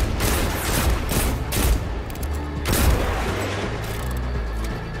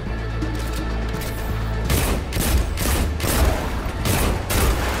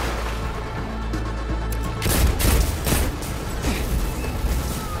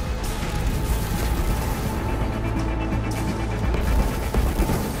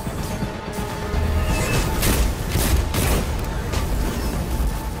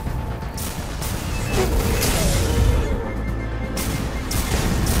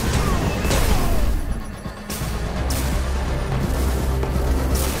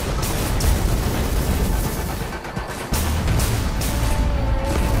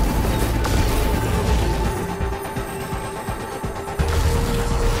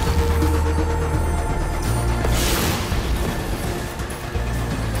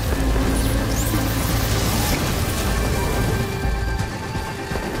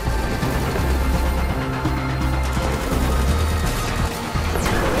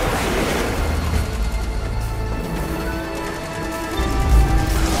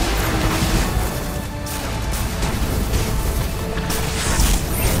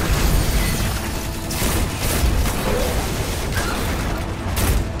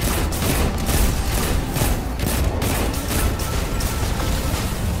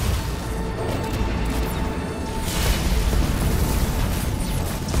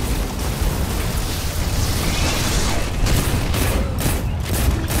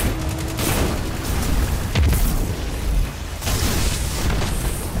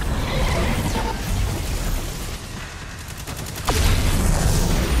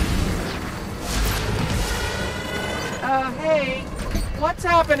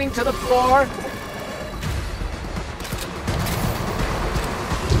 what's happening to the floor?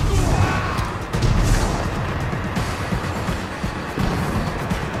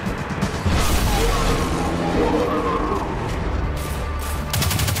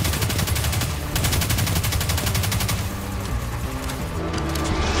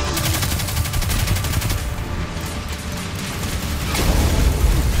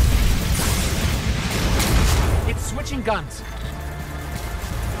 Switching guns.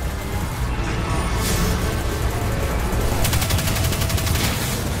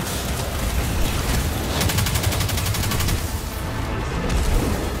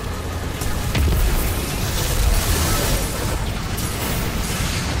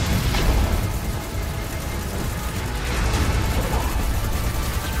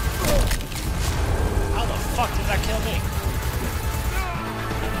 How the fuck did that kill me?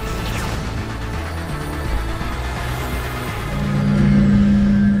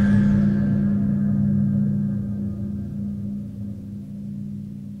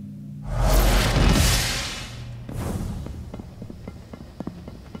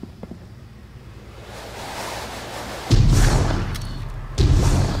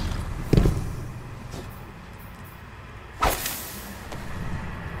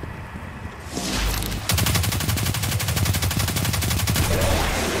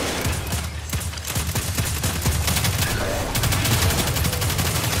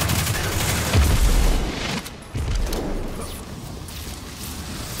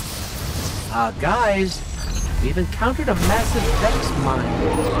 Guys, we've encountered a massive Vex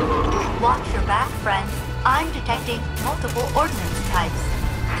mine. Watch your back, friend. I'm detecting multiple ordnance types.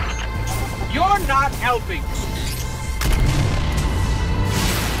 You're not helping.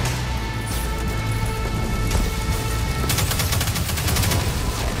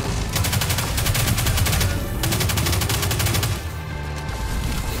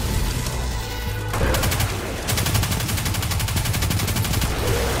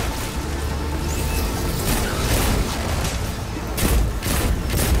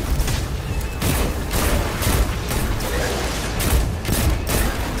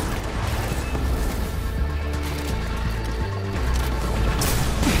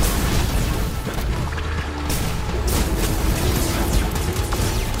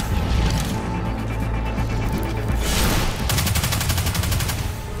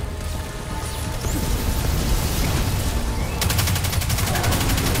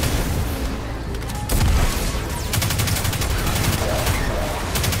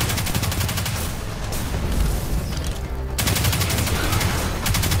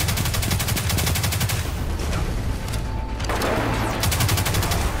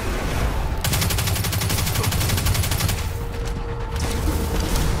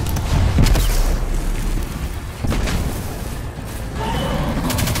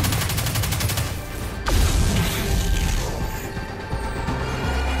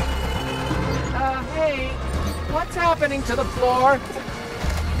 What's happening to the floor?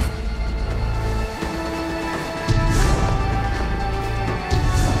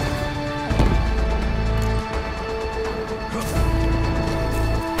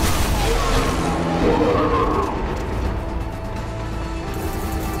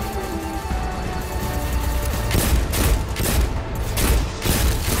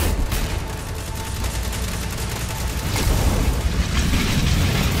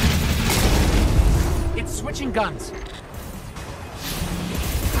 Switching guns.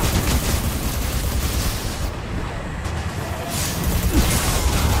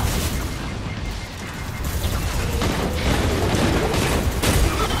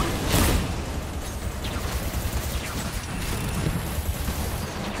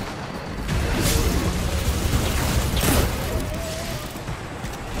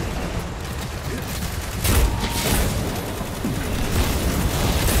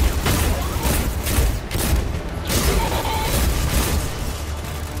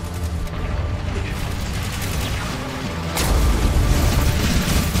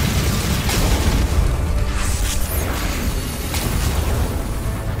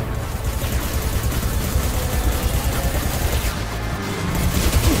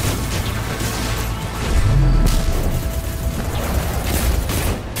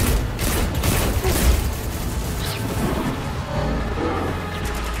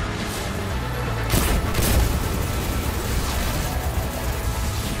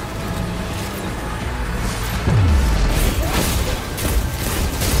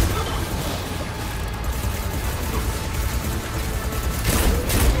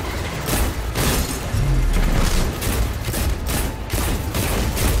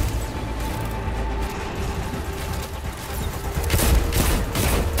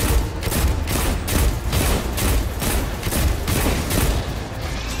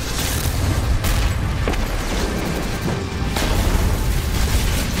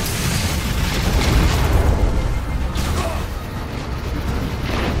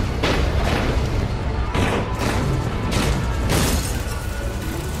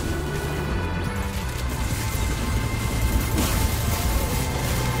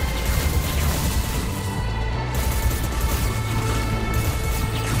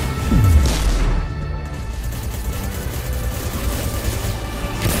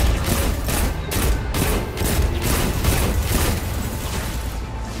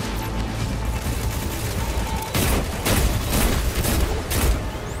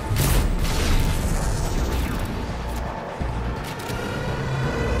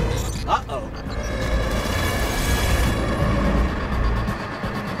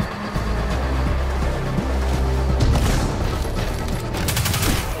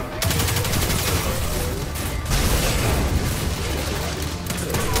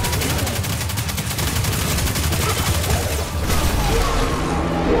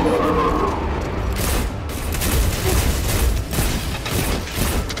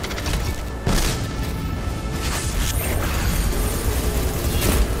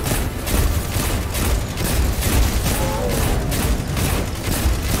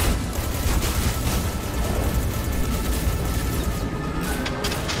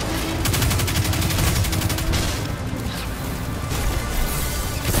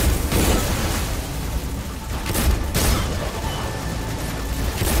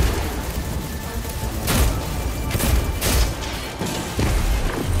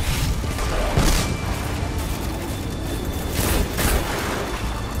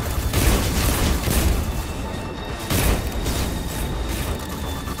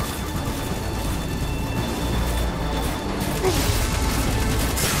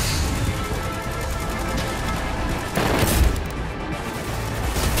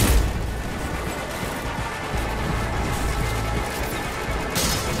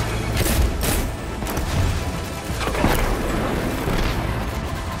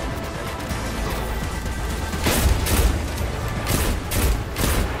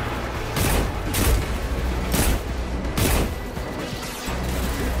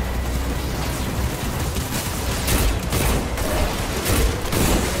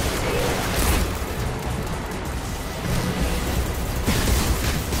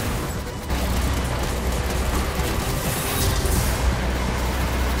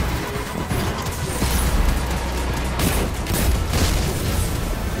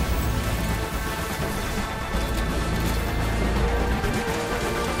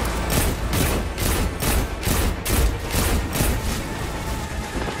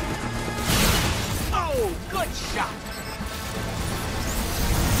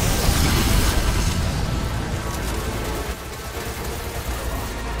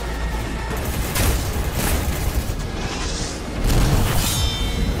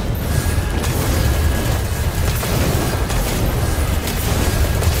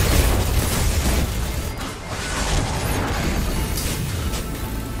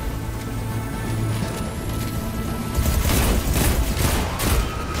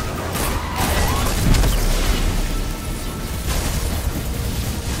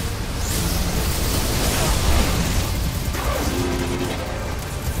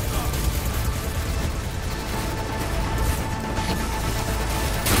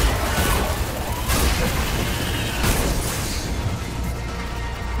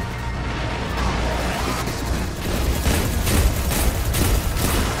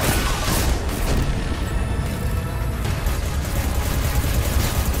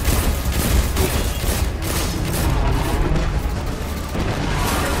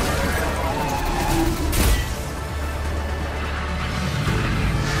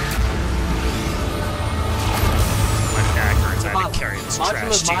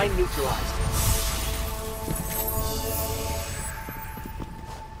 Modular trashed mine you. neutralized.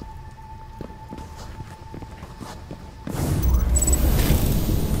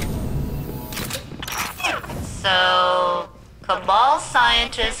 So, Cabal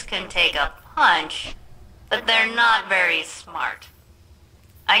scientists can take a punch, but they're not very smart.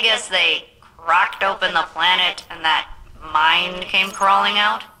 I guess they cracked open the planet and that mine came crawling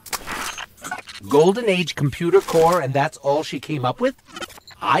out? Golden Age computer core, and that's all she came up with?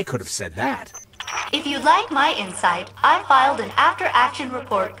 I could have said that. If you'd like my insight, I filed an after-action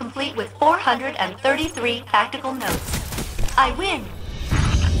report complete with 433 tactical notes. I win.